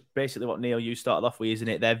Muric. That's basically what, Neil, you started off with, isn't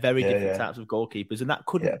it? They're very different types of goalkeepers, and that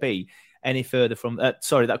couldn't be any further from... that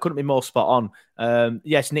couldn't be more spot on.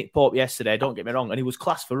 Yes, Nick Pope yesterday, don't get me wrong, and he was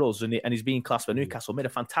class for us, and he's being class for Newcastle. Made a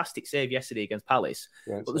fantastic save yesterday against Palace,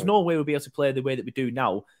 but there's no way we'll be able to play the way that we do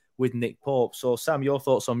now with Nick Pope. So, Sam, your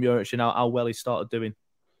thoughts on Muric and how well he started doing?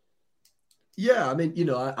 Yeah, I mean,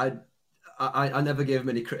 I never gave him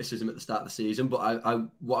any criticism at the start of the season, but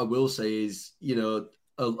what I will say is, a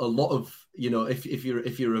lot of,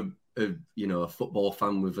 if you're a football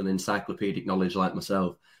fan with an encyclopedic knowledge like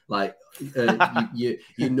myself, like yeah,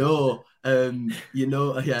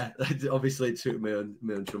 obviously it took my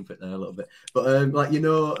own trumpet there a little bit, but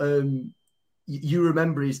you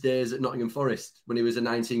remember his days at Nottingham Forest when he was a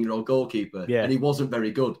 19-year-old goalkeeper, and he wasn't very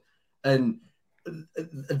good, and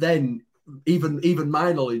then. Even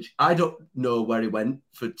my knowledge, I don't know where he went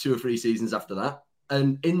for 2 or 3 seasons after that.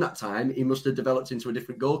 And in that time, he must have developed into a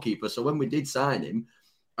different goalkeeper. So when we did sign him,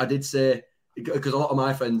 I did say, because a lot of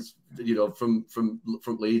my friends, from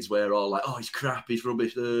Leeds were all like, oh, he's crap, he's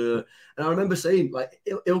rubbish. And I remember saying, like,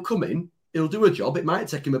 he'll come in, he'll do a job. It might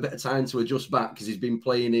take him a bit of time to adjust back because he's been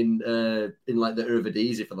playing in like the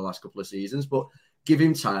Eredivisie for the last couple of seasons, but give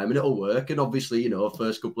him time and it'll work. And obviously,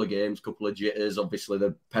 first couple of games, couple of jitters, obviously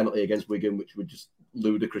the penalty against Wigan, which was just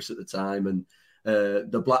ludicrous at the time. And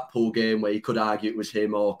the Blackpool game where you could argue it was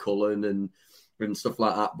him or Cullen and stuff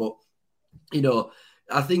like that. But,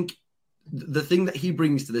 I think the thing that he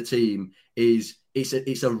brings to the team is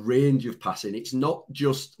it's a range of passing. It's not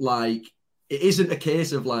just like, it isn't a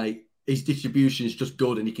case of like his distribution is just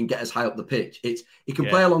good and he can get us high up the pitch. He can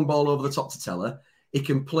play a long ball over the top to Teller. He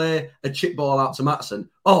can play a chip ball out to Maatsen.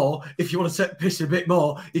 Or, if you want to set piss a bit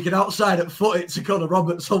more, he can outside at foot it to Conor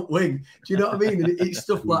Roberts on wing. Do you know what I mean? And it's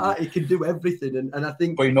stuff like that. He can do everything. And I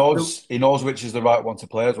think... But he knows which is the right one to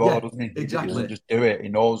play as well, doesn't he? Exactly. He doesn't just do it. He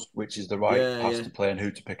knows which is the right pass to play and who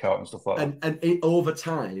to pick out and stuff like that. And over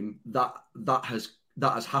time, that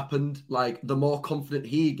has happened. Like, the more confident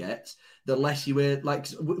he gets, the less you wear... Like,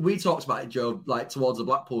 we talked about it, Joe, like, towards the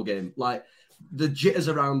Blackpool game. Like, the jitters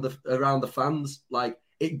around the fans, like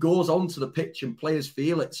it goes onto the pitch and players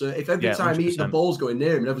feel it. So if every time the ball's going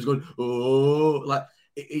near him and everyone's going, oh, like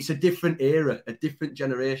it's a different era, a different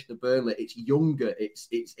generation of Burnley. It's younger, it's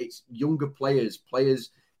younger players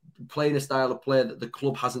playing a style of play that the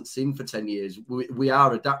club hasn't seen for 10 years. We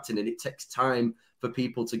are adapting, and it takes time for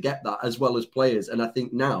people to get that as well as players. And I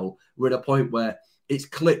think now we're at a point where it's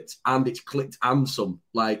clicked and some.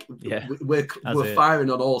 Like we're firing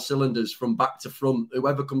on all cylinders from back to front.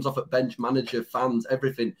 Whoever comes off at bench, manager, fans,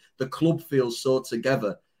 everything. The club feels so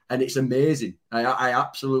together, and it's amazing. I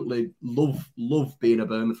absolutely love being a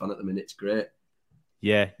Burnley fan at the minute. It's great.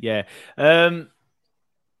 Yeah.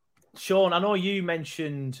 Sean, I know you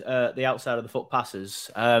mentioned the outside of the foot passes,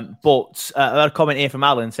 but a comment here from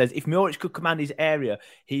Alan says if Muric could command his area,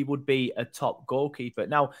 he would be a top goalkeeper.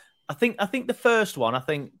 Now, I think the first one, I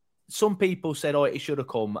think some people said, oh, he should have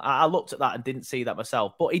come. I looked at that and didn't see that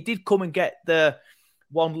myself. But he did come and get the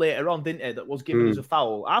one later on, didn't he, that was given us a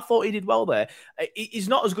foul. I thought he did well there. He's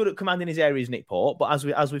not as good at commanding his area as Nick Pope, but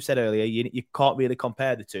as we've said earlier, you can't really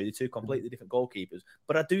compare the two. They're two completely different goalkeepers.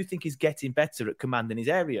 But I do think he's getting better at commanding his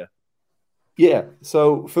area. Yeah,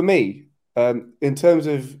 so for me, in terms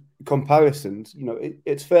of comparisons,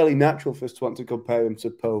 it's fairly natural for us to want to compare him to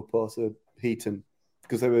Pope or to Heaton,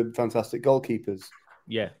 because they were fantastic goalkeepers.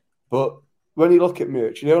 Yeah. But when you look at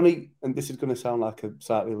Muric, and this is going to sound like a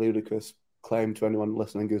slightly ludicrous claim to anyone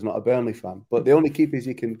listening who's not a Burnley fan, but the only keepers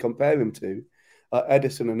you can compare him to are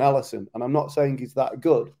Edison and Alisson. And I'm not saying he's that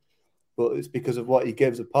good, but it's because of what he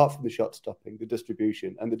gives apart from the shot stopping, the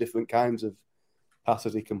distribution, and the different kinds of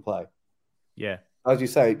passes he can play. Yeah. As you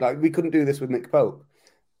say, like we couldn't do this with Nick Pope.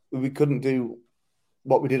 We couldn't do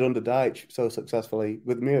what we did under Deitch so successfully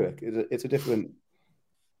with Muric. It's a different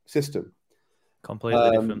system.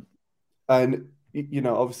 Completely different. And,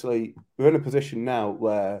 obviously, we're in a position now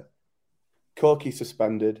where Corky's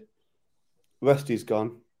suspended, Westy's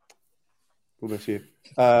gone. We'll miss you.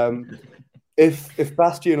 If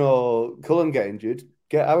Bastion or Cullen get injured,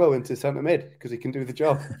 get Arrow into centre mid because he can do the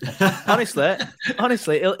job.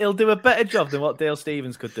 honestly, he'll do a better job than what Dale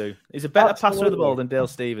Stephens could do. He's a better passer of the ball than Dale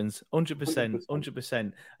Stephens,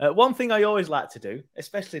 100%. One thing I always like to do,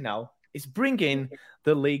 especially now, is bring in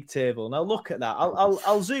the league table. Now look at that.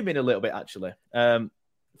 I'll zoom in a little bit actually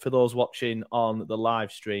for those watching on the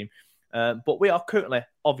live stream. But we are currently,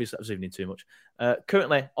 obviously, I've zoomed in too much.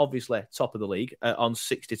 Currently, obviously, top of the league on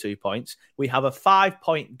 62 points. We have a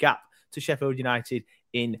 5-point gap to Sheffield United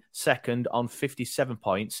in second on 57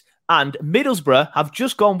 points. And Middlesbrough have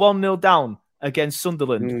just gone 1-0 down against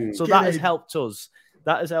Sunderland. So that has helped us.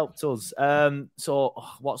 So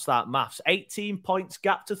what's that maths? 18 points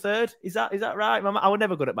gap to third. Is that right? I was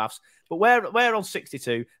never good at maths, but we're on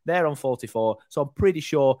 62. They're on 44. So I'm pretty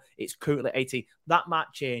sure it's currently 18. That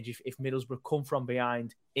might change if Middlesbrough come from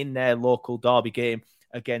behind in their local derby game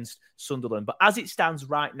against Sunderland. But as it stands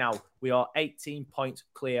right now, we are 18 points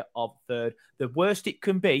clear of third. The worst it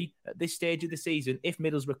can be at this stage of the season, if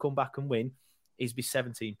Middlesbrough come back and win, is be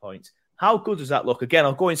 17 points. How good does that look? Again,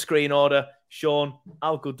 I'll go in screen order. Sean,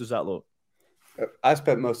 how good does that look? I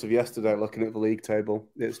spent most of yesterday looking at the league table.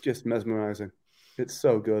 It's just mesmerising. It's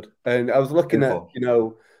so good. And I was looking at,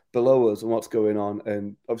 below us and what's going on.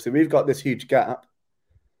 And obviously we've got this huge gap.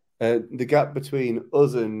 The gap between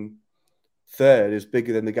us and third is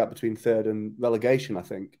bigger than the gap between third and relegation, I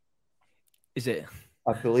think. Is it?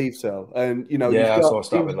 I believe so. And, I saw a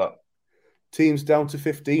start with that. Teams down to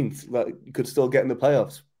 15th that could still get in the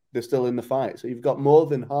playoffs. They're still in the fight. So you've got more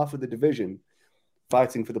than half of the division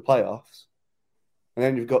fighting for the playoffs. And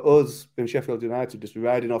then you've got us and Sheffield United just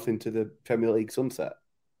riding off into the Premier League sunset.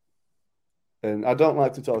 And I don't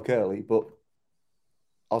like to talk early, but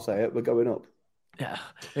I'll say it, we're going up. Yeah,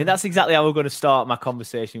 I mean, that's exactly how we're going to start my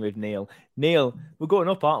conversation with Neil. Neil, we're going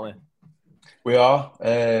up, aren't we? We are.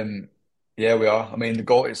 Yeah, we are. I mean,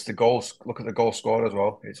 it's the goals. Look at the goal scored as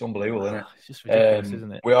well. It's unbelievable, isn't it? It's just ridiculous,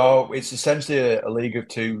 isn't it? We are. It's essentially a league of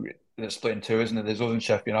two that's split in two, isn't it? There's us and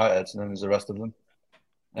Sheffield United, and then there's the rest of them.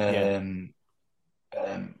 And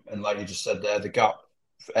like you just said there, the gap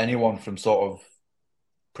for anyone from sort of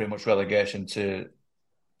pretty much relegation to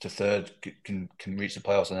third can reach the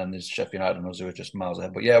playoffs, and then there's Sheffield United and us who are just miles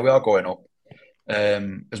ahead. But yeah, we are going up.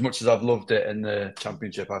 As much as I've loved it in the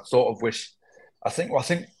Championship, I sort of wish. I think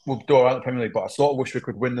we'll do all right in the Premier League, but I sort of wish we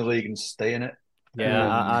could win the league and stay in it.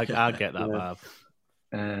 Yeah, I get that, Bob.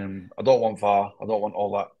 I don't want VAR. I don't want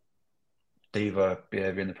all that diva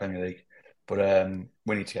behaviour in the Premier League. But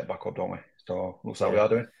we need to get back up, don't we? So looks like we are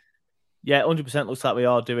doing. Yeah, 100% looks like we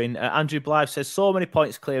are doing. Andrew Blythe says, so many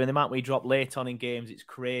points clear, and the amount we drop late on in games, it's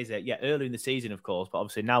crazy. Yeah, earlier in the season, of course, but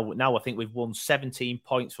obviously now I think we've won 17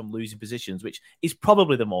 points from losing positions, which is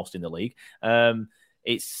probably the most in the league. We're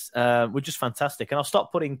just fantastic. And I'll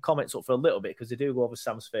stop putting comments up for a little bit because they do go over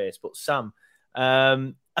Sam's face. But Sam,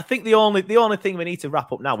 I think the only thing we need to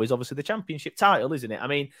wrap up now is obviously the Championship title, isn't it? I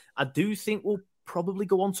mean, I do think we'll probably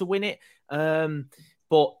go on to win it.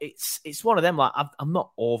 But it's one of them, like, I'm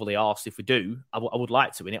not overly arsed if we do. I would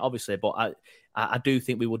like to win it, obviously, but I do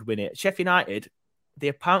think we would win it. Sheffield United, they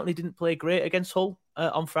apparently didn't play great against Hull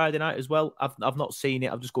on Friday night as well. I've not seen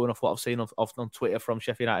it. I'm just going off what I've seen on Twitter from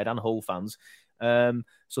Sheffield United and Hull fans.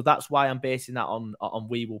 So that's why I'm basing that on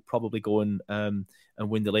we will probably go and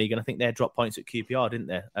win the league. And I think they dropped points at QPR, didn't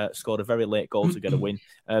they? Scored a very late goal to get a win.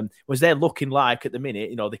 Was they're looking like at the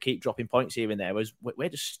minute, they keep dropping points here and there. Whereas we're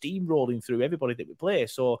just steamrolling through everybody that we play.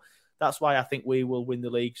 So that's why I think we will win the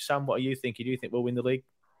league. Sam, what are you thinking? Do you think we'll win the league?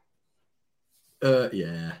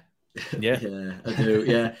 Yeah. Yeah, I do.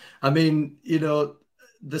 Yeah. I mean,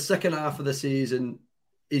 the second half of the season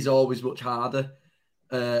is always much harder.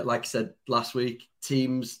 Like I said last week,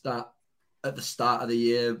 teams that at the start of the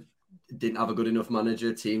year didn't have a good enough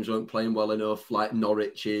manager, teams weren't playing well enough, like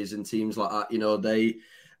Norwich's and teams like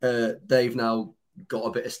that, they've now got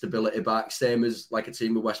a bit of stability back, same as like a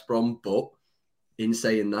team with West Brom. But in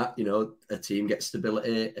saying that, a team gets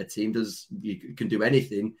stability, a team can do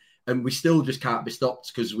anything, and we still just can't be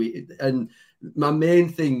stopped because and my main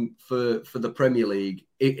thing for the Premier League,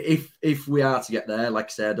 if we are to get there, like I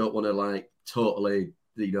said, I don't want to totally,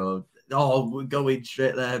 we're going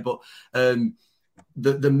straight there. But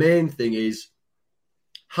the main thing is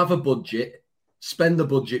have a budget, spend the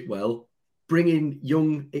budget well, bring in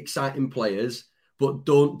young, exciting players, but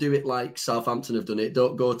don't do it like Southampton have done it.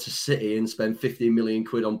 Don't go to City and spend 15 million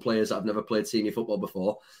quid on players that have never played senior football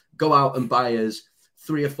before. Go out and buy us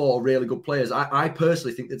 3 or 4 really good players. I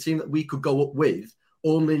personally think the team that we could go up with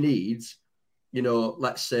only needs,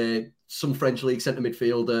 let's say some French league centre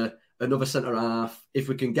midfielder, another centre half. If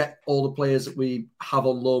we can get all the players that we have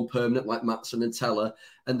on loan permanent, like Maatsen and Teller,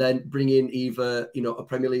 and then bring in either, a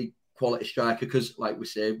Premier League quality striker, because like we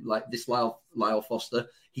say, like this Lyle Foster,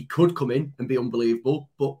 he could come in and be unbelievable,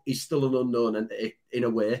 but he's still an unknown entity in a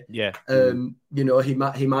way. Yeah.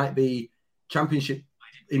 He might be Championship.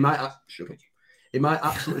 He might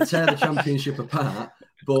absolutely tear the Championship apart,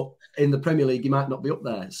 but in the Premier League, he might not be up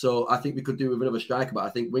there. So I think we could do with another striker, but I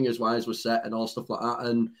think wingers wise was set and all stuff like that.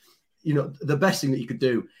 And the best thing that you could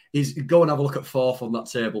do is go and have a look at 4th on that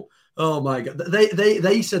table. Oh my God,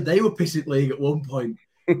 they said they were pissing league at one point.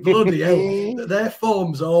 Bloody hell, their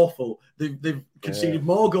form's awful. They've conceded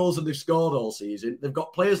more goals than they've scored all season. They've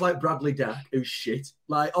got players like Bradley Dack, who's shit.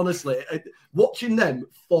 Like, honestly, watching them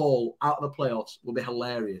fall out of the playoffs will be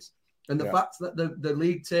hilarious. And the fact that the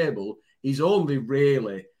league table is only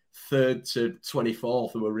really 3rd to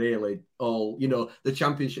 24th, who are really all, the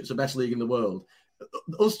Championship's the best league in the world.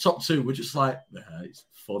 Us top 2 were just like, it's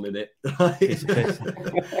fun, isn't it? Piece of piss.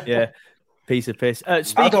 Yeah, piece of piss.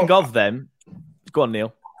 Speaking of them, go on,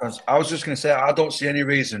 Neil. I was just going to say, I don't see any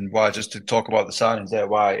reason why, just to talk about the signings there,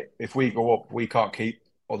 why if we go up, we can't keep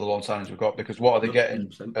all the loan signings we've got, because what are they getting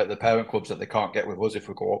 100%. At the parent clubs that they can't get with us if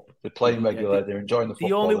we go up? They're playing regularly, they're enjoying the football.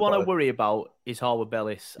 The only one I worry about is Harwood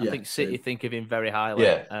Bellis. I think City think of him very highly.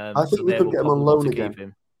 I think we could get him on loan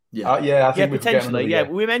again. I think potentially.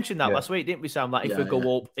 We mentioned that last week, didn't we, Sam? Like, if we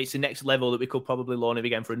go up, it's the next level that we could probably loan him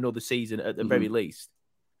again for another season at the very least.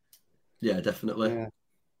 Yeah, definitely. Yeah.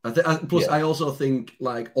 I also think,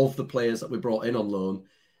 like, of the players that we brought in on loan,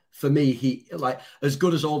 for me, he, like, as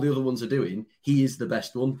good as all the other ones are doing, he is the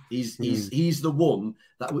best one. He's the one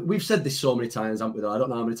that we've said this so many times, haven't we? Though I don't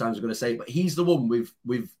know how many times we're going to say it, but he's the one with,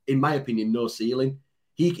 in my opinion, no ceiling.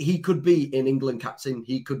 He could be in England captain.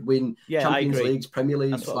 He could win Champions Leagues, Premier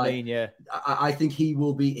Leagues. That's what I mean. Yeah, I think he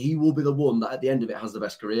will be the one that at the end of it has the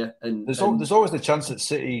best career. And there's always the chance that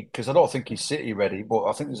City, because I don't think he's City ready, but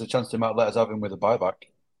I think there's a chance they might let us have him with a buyback.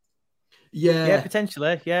 Yeah,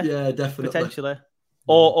 potentially. Yeah, definitely, potentially.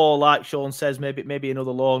 Or like Sean says, maybe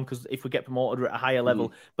another loan, because if we get promoted at a higher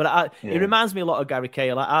level. But it reminds me a lot of Gary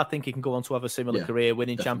Cahill. I think he can go on to have a similar career,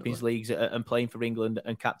 winning Champions Leagues and playing for England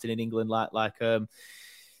and captaining England, like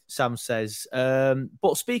Sam says.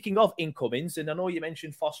 But speaking of incomings, and I know you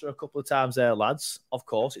mentioned Foster a couple of times there, lads. Of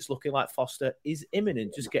course, it's looking like Foster is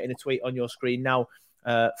imminent. Just getting a tweet on your screen now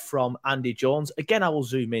from Andy Jones. Again, I will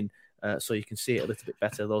zoom in so you can see it a little bit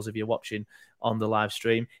better, those of you watching on the live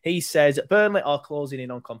stream. He says, Burnley are closing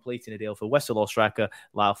in on completing a deal for Westerlo striker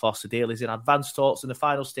Lyle Foster. Deal is in advanced talks in the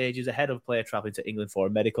final stages ahead of a player travelling to England for a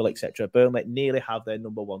medical, etc. Burnley nearly have their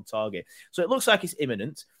number one target. So it looks like it's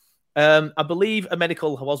imminent. I believe a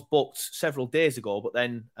medical was booked several days ago, but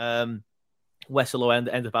then Westerlo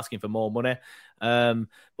ended up asking for more money.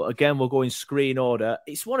 But again, we'll go in screen order.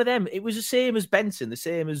 It's one of them. It was the same as Benson, the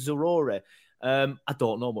same as Zarore. I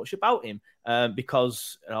don't know much about him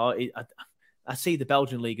because I see the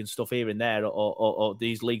Belgian league and stuff here and there, or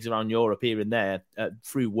these leagues around Europe here and there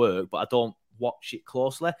through work, but I don't watch it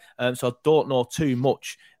closely. So I don't know too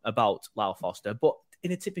much about Lyle Foster. But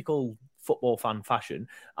in a typical football fan fashion,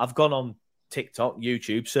 I've gone on TikTok,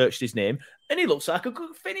 YouTube, searched his name, and he looks like a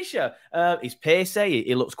good finisher. He's pacey,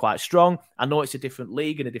 he looks quite strong. I know it's a different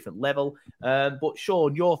league and a different level. But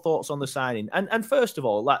Sean, your thoughts on the signing? And first of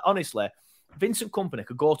all, like, honestly, Vincent Kompany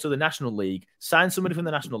could go to the National League, sign somebody from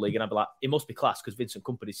the National League, and I'd be like, it must be class because Vincent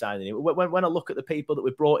Kompany's signing him. When I look at the people that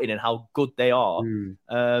we brought in and how good they are,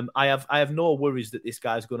 I have no worries that this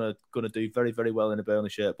guy's gonna do very, very well in a Burnley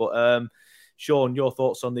shirt. But Sean, your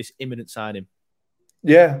thoughts on this imminent signing?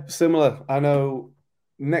 Yeah, similar. I know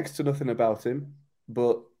next to nothing about him,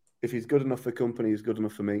 but if he's good enough for Kompany, he's good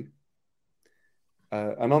enough for me.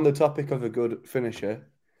 And on the topic of a good finisher,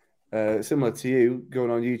 similar to you,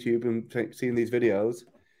 going on YouTube and seeing these videos,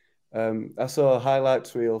 I saw a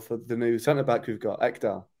highlights reel for the new centre-back we've got,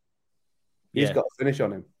 Ekdal. He's got a finish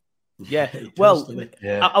on him. Yeah, well,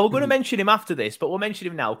 I was going to mention him after this, but we'll mention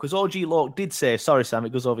him now because OG Lork did say, sorry, Sam,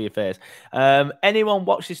 it goes over your face. Anyone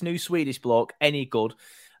watch this new Swedish bloke, any good?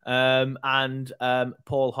 And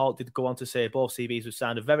Paul Holt did go on to say both CVs were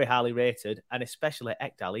sounded very highly rated, and especially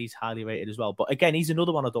Ekdal, he's highly rated as well. But again, he's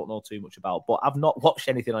another one I don't know too much about, but I've not watched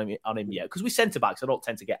anything on him yet because we centre-backs, I don't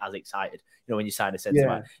tend to get as excited, when you sign a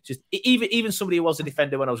centre-back. Just even somebody who was a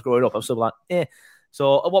defender when I was growing up, I'm still like,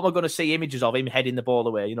 So what am I going to see images of him heading the ball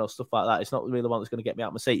away, stuff like that. It's not really the one that's going to get me out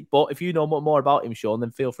of my seat. But if you know more about him, Sean,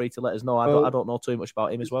 then feel free to let us know. I don't know too much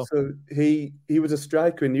about him as well. So he was a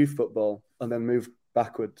striker in youth football and then moved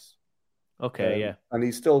backwards. Okay, yeah. And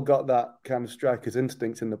he's still got that kind of striker's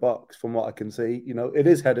instinct in the box from what I can see. It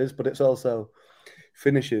is headers, but it's also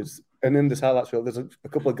finishes. And in this highlights reel, there's a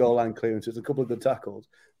couple of goal line clearances, a couple of good tackles,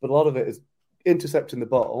 but a lot of it is intercepting the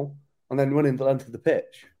ball and then running the length of the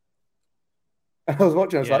pitch. I was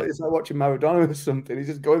watching. I was like, it's like watching Maradona or something. He's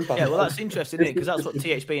just going past. Yeah, well, that's interesting, isn't it? Because that's what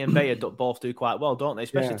THB and Bayer both do quite well, don't they?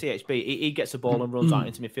 Especially THB. He gets the ball and runs out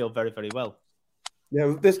into midfield very, very well.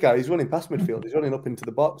 Yeah, this guy, he's running past midfield. He's running up into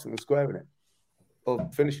the box and squaring it, or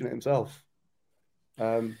finishing it himself.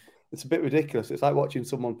 It's a bit ridiculous. It's like watching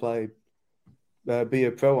someone play, be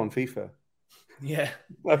a pro on FIFA. Yeah,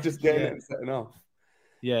 like just getting it and setting off.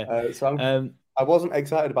 Yeah. So I wasn't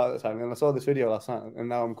excited about it at the time, and I saw this video last night, and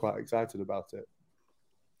now I'm quite excited about it.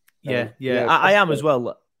 I am as well.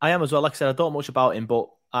 Like I said, I don't know much about him, but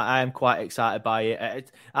I am quite excited by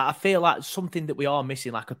it. I feel like something that we are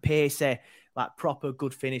missing, like a pacey, like proper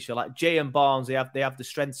good finisher. Like Jay and Barnes, they have the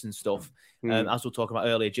strengths and stuff. As we were talking about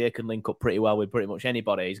earlier, Jay can link up pretty well with pretty much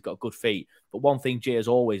anybody. He's got good feet. But one thing Jay has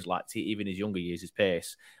always liked, even in his younger years, is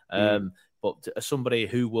pace. But as somebody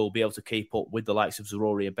who will be able to keep up with the likes of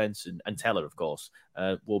Zaroria, Benson and Teller, of course,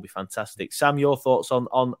 will be fantastic. Sam, your thoughts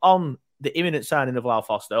on the imminent signing of Lyle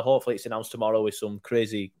Foster? Hopefully it's announced tomorrow with some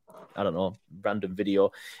crazy, I don't know, random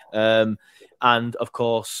video. And, of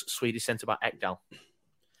course, Swedish centre-back Ekdal.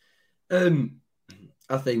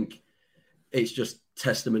 I think it's just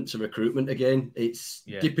testament to recruitment again. It's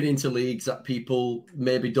dipping into leagues that people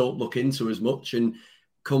maybe don't look into as much, and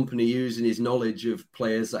Company using his knowledge of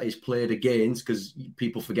players that he's played against, because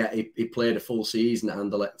people forget he played a full season at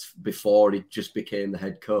Anderlecht before he just became the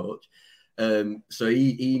head coach. So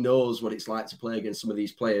he knows what it's like to play against some of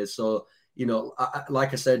these players. So,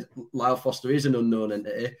 like I said, Lyle Foster is an unknown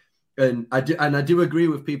entity. And I do agree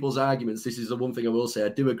with people's arguments. This is the one thing I will say. I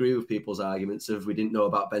do agree with people's arguments of we didn't know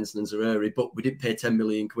about Benson and Zaroury, but we did pay 10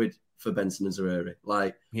 million quid for Benson and Zaroury.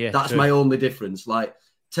 Like, that's my only difference. Like,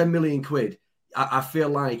 10 million quid. I feel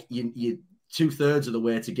like you 2/3 of the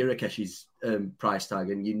way to Girakesh's price tag,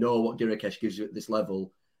 and you know what Girakesh gives you at this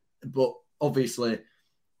level. But obviously,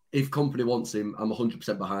 if Company wants him, I'm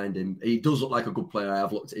 100% behind him. He does look like a good player. I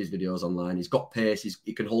have looked at his videos online. He's got pace.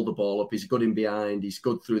 He can hold the ball up. He's good in behind. He's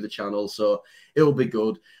good through the channel. So it'll be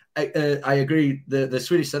good. I agree. The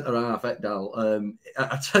Swedish centre-half, Ekdal,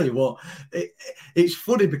 I tell you what, it's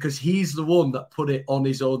funny because he's the one that put it on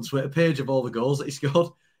his own Twitter page of all the goals that he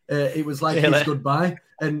scored. It was like his goodbye,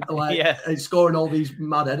 and and scoring all these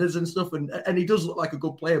mad headers and stuff. And he does look like a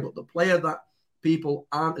good player, but the player that people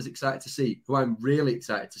aren't as excited to see, who I'm really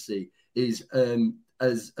excited to see, is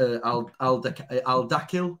Al-Dakil.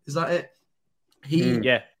 Is that it?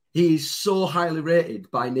 He's so highly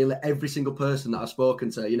rated by nearly every single person that I've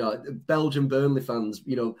spoken to. Belgian Burnley fans,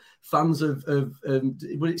 fans of was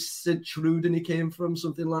it St. Truden he came from,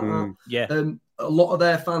 something like that. Yeah. A lot of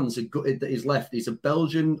their fans are gutted that he's left. He's a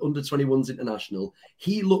Belgian under-21s international.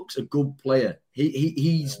 He looks a good player.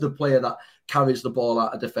 He's the player that carries the ball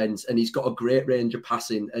out of defence, and he's got a great range of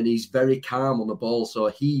passing, and he's very calm on the ball. So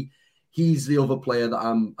he's the other player that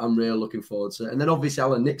I'm really looking forward to. And then obviously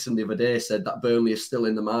Alan Nixon the other day said that Burnley is still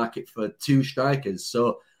in the market for 2 strikers.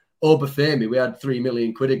 So Obafemi, we had 3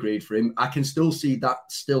 million quid agreed for him. I can still see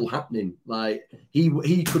that still happening. Like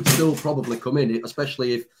he could still probably come in,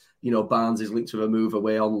 especially if Barnes is linked to a move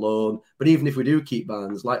away on loan. But even if we do keep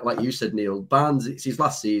Barnes, like you said, Neil, Barnes, it's his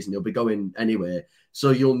last season. He'll be going anyway.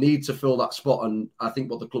 So you'll need to fill that spot. And I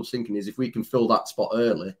think what the club's thinking is if we can fill that spot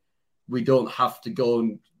early, we don't have to go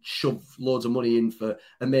and shove loads of money in for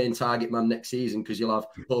a main target man next season, because you'll have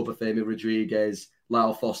Obafemi, Rodriguez,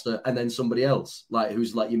 Lyle Foster, and then somebody else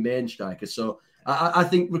who's like your main striker. So I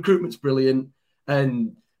think recruitment's brilliant,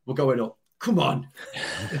 and we're going up. Come on.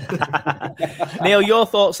 Neil, your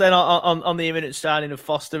thoughts then on the imminent signing of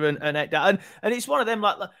Foster and Ekdal. And it's one of them,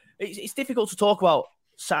 like it's difficult to talk about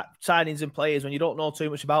signings and players when you don't know too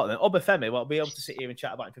much about them. Obafemi, well, I'll be able to sit here and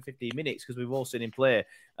chat about him for 15 minutes because we've all seen him play.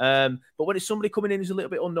 But when it's somebody coming in who's a little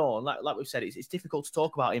bit unknown, like we've said, it's difficult to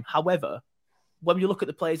talk about him. However, when you look at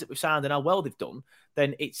the players that we've signed and how well they've done,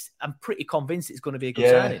 then I'm pretty convinced it's going to be a good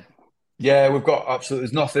signing. Yeah, we've got absolutely.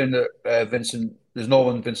 There's nothing that Vincent. There's no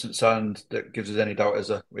one Vincent signed that gives us any doubt.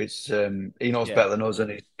 It's he knows better than us,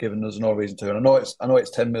 and he's given us no reason to. And I know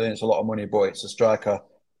it's 10 million. It's a lot of money, but it's a striker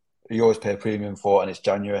you always pay a premium for, and it's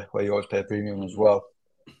January where you always pay a premium as well.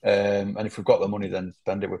 And if we've got the money, then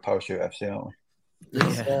spend it with Parachute FC, aren't we?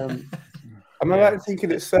 Am I right in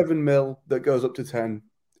thinking it's 7 mil that goes up to 10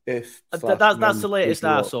 if that's the latest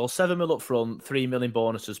I saw. 7 million up front, 3 million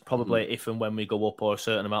bonuses, probably if and when we go up, or a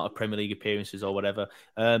certain amount of Premier League appearances or whatever.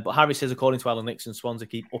 But Harry says, according to Alan Nixon, Swansea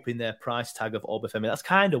keep upping their price tag of Obafemi. That's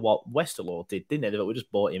kind of what Westerlo did, didn't they? But we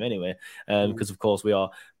just bought him anyway, because of course we are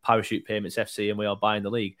Parachute Payments FC and we are buying the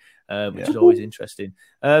league, which is always interesting.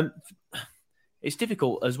 It's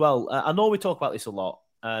difficult as well. I know we talk about this a lot,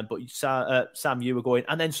 but Sam, you were going,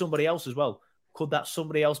 and then somebody else as well. Could that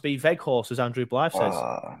somebody else be Weghorst, as Andrew Blythe says?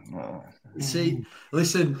 No. See,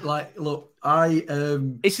 listen, look,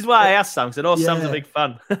 this is why I asked Sam, because I know Sam's a big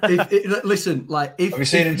fan. Listen, have you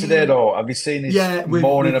seen him today, though? Have you seen his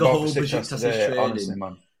moaning about Besiktas today? Honestly,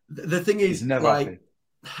 man. The thing is, I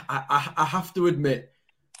have to admit,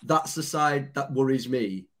 that's the side that worries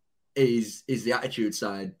me, is the attitude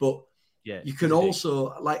side. But you can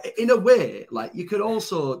also, in a way, you could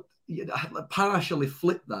also partially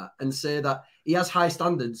flip that and say that he has high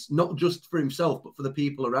standards, not just for himself, but for the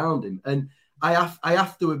people around him. And I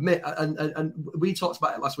have to admit, and we talked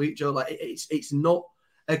about it last week, Joe, it's not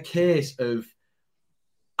a case of,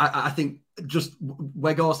 I think, just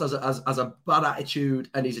Weghorst has a bad attitude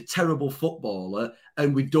and he's a terrible footballer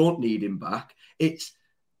and we don't need him back. It's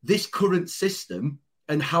this current system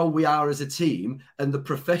and how we are as a team and the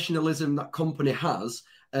professionalism that company has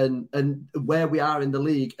and where we are in the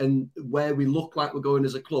league and where we look like we're going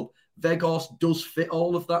as a club. Weghorst does fit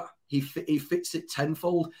all of that. He fits it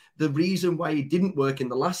tenfold. The reason why he didn't work in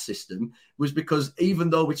the last system was because even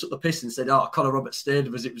though we took the piss and said, Conor Roberts stayed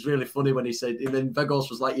with us, it was really funny when he said, and then Weghorst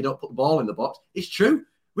was like, you don't put the ball in the box. It's true.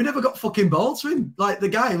 We never got fucking ball to him. The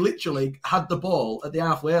guy literally had the ball at the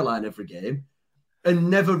halfway line every game and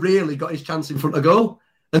never really got his chance in front of goal.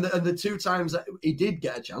 And the two times that he did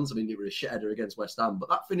get a chance, I mean, he was a shit header against West Ham, but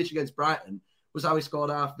that finish against Brighton was how he scored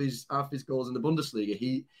half his goals in the Bundesliga.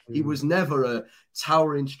 He was never a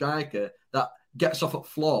towering striker that gets off at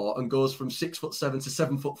floor and goes from 6'7" to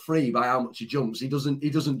 7'3" by how much he jumps. He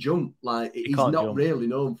doesn't jump. He's not jump. Really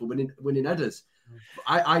known for winning headers.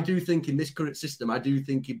 I do think in this current system, I do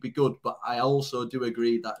think he'd be good, but I also do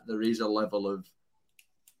agree that there is a level of,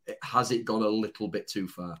 has it gone a little bit too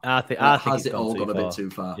far? I think it all gone a bit too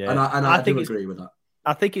far? Yeah. And I do agree with that.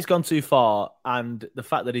 I think it's gone too far, and the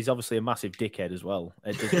fact that he's obviously a massive dickhead as well,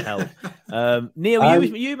 it doesn't help. Neil,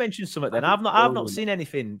 you mentioned something then. I've not seen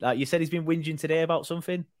anything. You said he's been whinging today about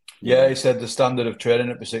something. Yeah, he said the standard of training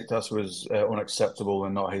at Besiktas was unacceptable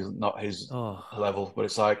and not his level. But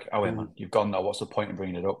it's like, man, you've gone now. What's the point in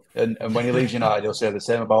bringing it up? And when he leaves United, he'll say the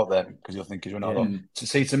same about them because he'll think he's running out.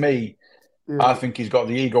 To me, I think he's got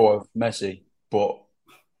the ego of Messi, but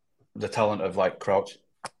the talent of Crouch.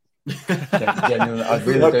 Genuinely, I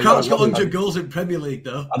really do. Crouch got 100 goals in Premier League,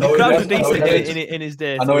 though. Crouch was decent in his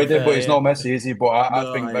day. I know he did, but he's not Messi, is he? But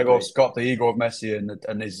I think Weghorst's got the ego of Messi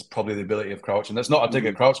and is probably the ability of Crouch. And that's not a dig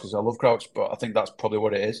at Crouch because I love Crouch, but I think that's probably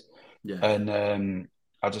what it is. Yeah. And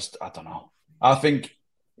I don't know. I think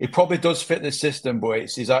he probably does fit this system, but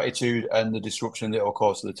it's his attitude and the disruption that it'll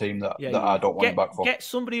cause to the team that I don't want him back for. Get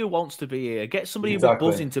somebody who wants to be here. Get somebody who's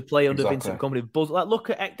buzzing to play under Vincent Kompany. Look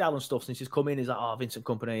at Ekdal and stuff since he's come in. He's like, Vincent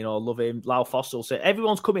Kompany, love him. Lau Foster said,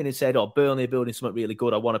 everyone's come in and said, Burnley are building something really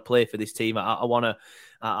good. I want to play for this team. I want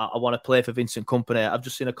to play for Vincent Kompany. I've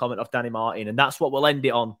just seen a comment off Danny Martin, and that's what we'll end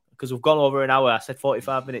it on because we've gone over an hour. I said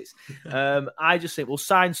 45 minutes. I just think we'll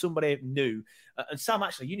sign somebody new. And Sam,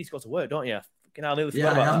 actually, you need to go to work, don't you? I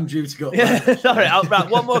am due to go. Sorry,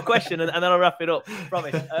 one more question and then I'll wrap it up.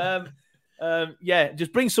 Promise.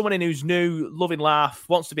 Just bring someone in who's new, loving laugh,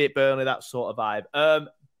 wants to be at Burnley, that sort of vibe.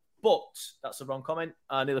 But that's the wrong comment.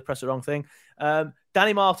 I nearly pressed the wrong thing.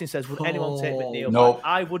 Danny Martin says, would anyone take McNeil back?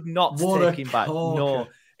 I would not take him back. No.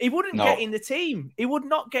 He wouldn't get in the team. He would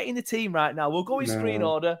not get in the team right now. We'll go in screen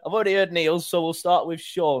order. I've already heard Neil's, so we'll start with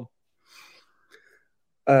Sean.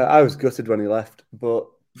 I was gutted when he left, but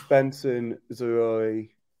Benson,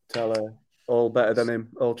 Zaroury, Teller, all better than him,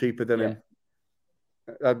 all cheaper than him.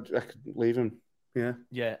 I could leave him. Yeah.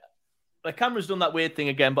 Yeah. The camera's done that weird thing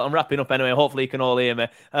again, but I'm wrapping up anyway. Hopefully you can all hear me.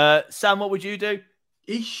 Sam, what would you do?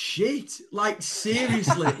 He's shit.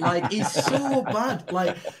 Seriously. He's so bad.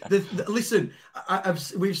 Listen,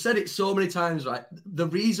 we've said it so many times, right? The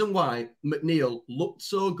reason why McNeil looked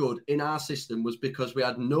so good in our system was because we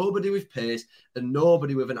had nobody with pace and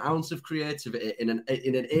nobody with an ounce of creativity in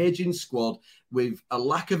an aging squad with a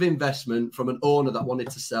lack of investment from an owner that wanted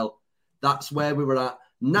to sell. That's where we were at.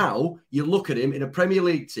 Now, you look at him in a Premier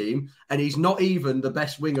League team, and he's not even the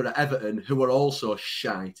best winger at Everton, who are also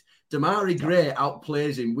shite. Damari Gray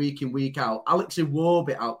outplays him week in, week out. Alex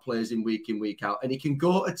Iwobi outplays him week in, week out. And he can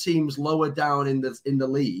go to teams lower down in the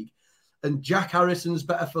league. And Jack Harrison's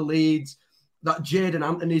better for Leeds. That Jadon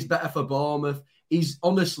Anthony's better for Bournemouth. He's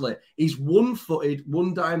one-footed,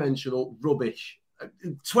 one-dimensional rubbish.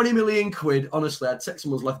 20 million quid, honestly, I'd take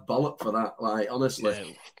someone's left bollock for that. Like, honestly.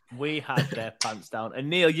 Yeah, we had their pants down. And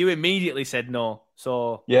Neil, you immediately said no.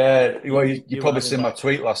 So yeah, well, you probably seen my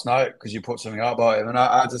tweet last night because you put something out about him. And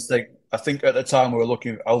I think at the time we were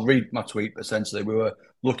looking, I'll read my tweet essentially. We were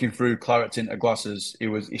looking through claret tinted glasses.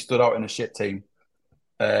 He stood out in a shit team.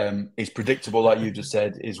 He's predictable, like you just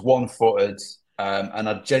said. He's one-footed. And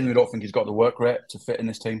I genuinely don't think he's got the work rate to fit in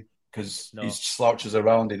this team. Because he slouches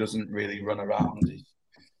around, he doesn't really run around.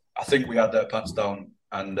 I think we had their pants down,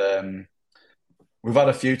 and we've had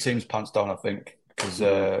a few teams pants down, I think, because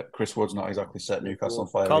Chris Wood's not exactly set Newcastle on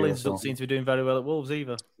fire. Collins doesn't seem to be doing very well at Wolves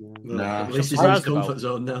either. Nah. At least he's in his comfort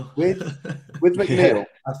zone now. With McNeil,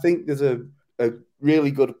 I think there's a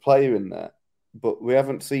really good player in there, but we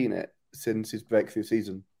haven't seen it since his breakthrough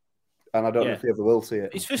season, and I don't know if we ever will see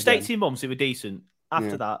it. His first 18 months, he was decent.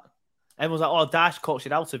 After that, everyone's like, Dash coached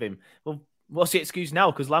it out of him. Well, what's the excuse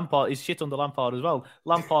now? Because Lampard is shit under Lampard as well.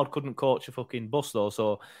 Lampard couldn't coach a fucking bus, though,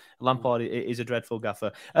 so Lampard is a dreadful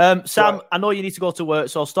gaffer. Sam, I know you need to go to work,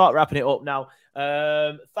 so I'll start wrapping it up now.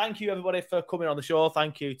 Thank you, everybody, for coming on the show.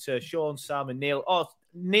 Thank you to Sean, Sam, and Neil. Oh,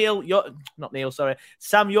 Neil, not Neil, sorry.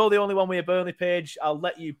 Sam, you're the only one with a Burnley page. I'll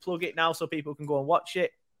let you plug it now so people can go and watch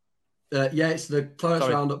it. It's the Clarence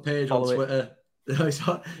Roundup page on Twitter.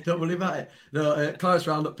 Don't worry about it. No, Clarence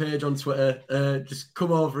Roundup page on Twitter. Just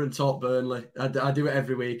come over and talk Burnley. I do it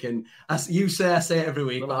every week, and as you say, I say it every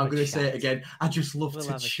week, but I'm going to say it again. I just love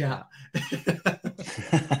to chat.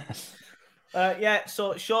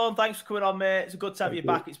 So Sean, thanks for coming on, mate. It's good to have you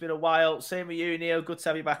back. It's been a while. Same with you, Neil. Good to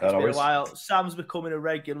have you back. It's been a while. Sam's becoming a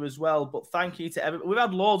regular as well. But thank you to everyone. We've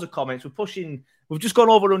had loads of comments. We've just gone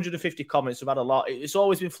over 150 comments. We've had a lot. It's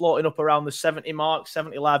always been floating up around the 70 mark,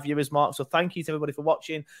 70 live viewers mark. So thank you to everybody for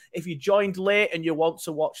watching. If you joined late and you want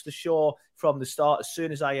to watch the show from the start, as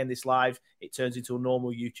soon as I end this live, it turns into a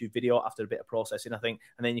normal YouTube video after a bit of processing, I think,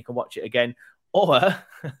 and then you can watch it again. Or,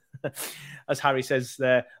 as Harry says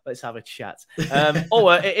there, let's have a chat.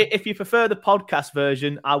 Or if you prefer the podcast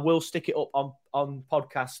version, I will stick it up on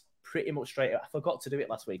podcast pretty much straight away. I forgot to do it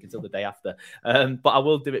last week until the day after. But I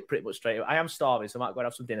will do it pretty much straight away. I am starving, so I might go and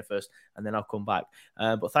have some dinner first, and then I'll come back.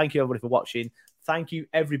 But thank you, everybody, for watching. Thank you,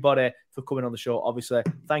 everybody, for coming on the show, obviously.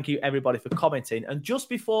 Thank you, everybody, for commenting. And just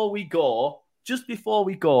before we go,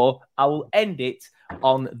 I will end it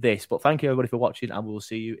on this. But thank you, everybody, for watching, and we'll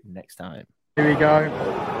see you next time. Here we go.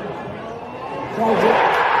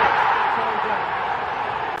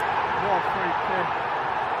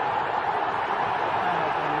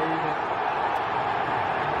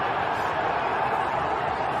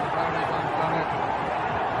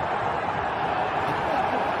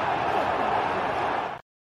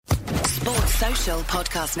 Sports Social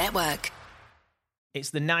Podcast Network. It's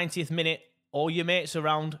the 90th minute. All your mates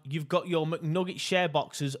around. You've got your McNugget share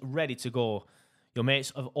boxes ready to go. Your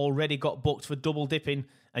mates have already got booked for double dipping,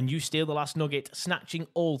 and you steal the last nugget, snatching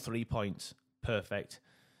all 3 points. Perfect.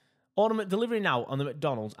 Order delivery now on the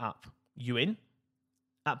McDonald's app. You in?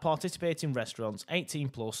 At participating restaurants, 18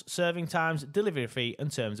 plus, serving times, delivery fee,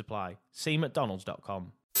 and terms apply. See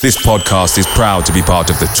mcdonalds.com. This podcast is proud to be part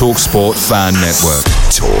of the TalkSport Fan Network.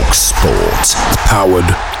 TalkSport. Powered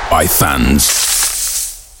by fans.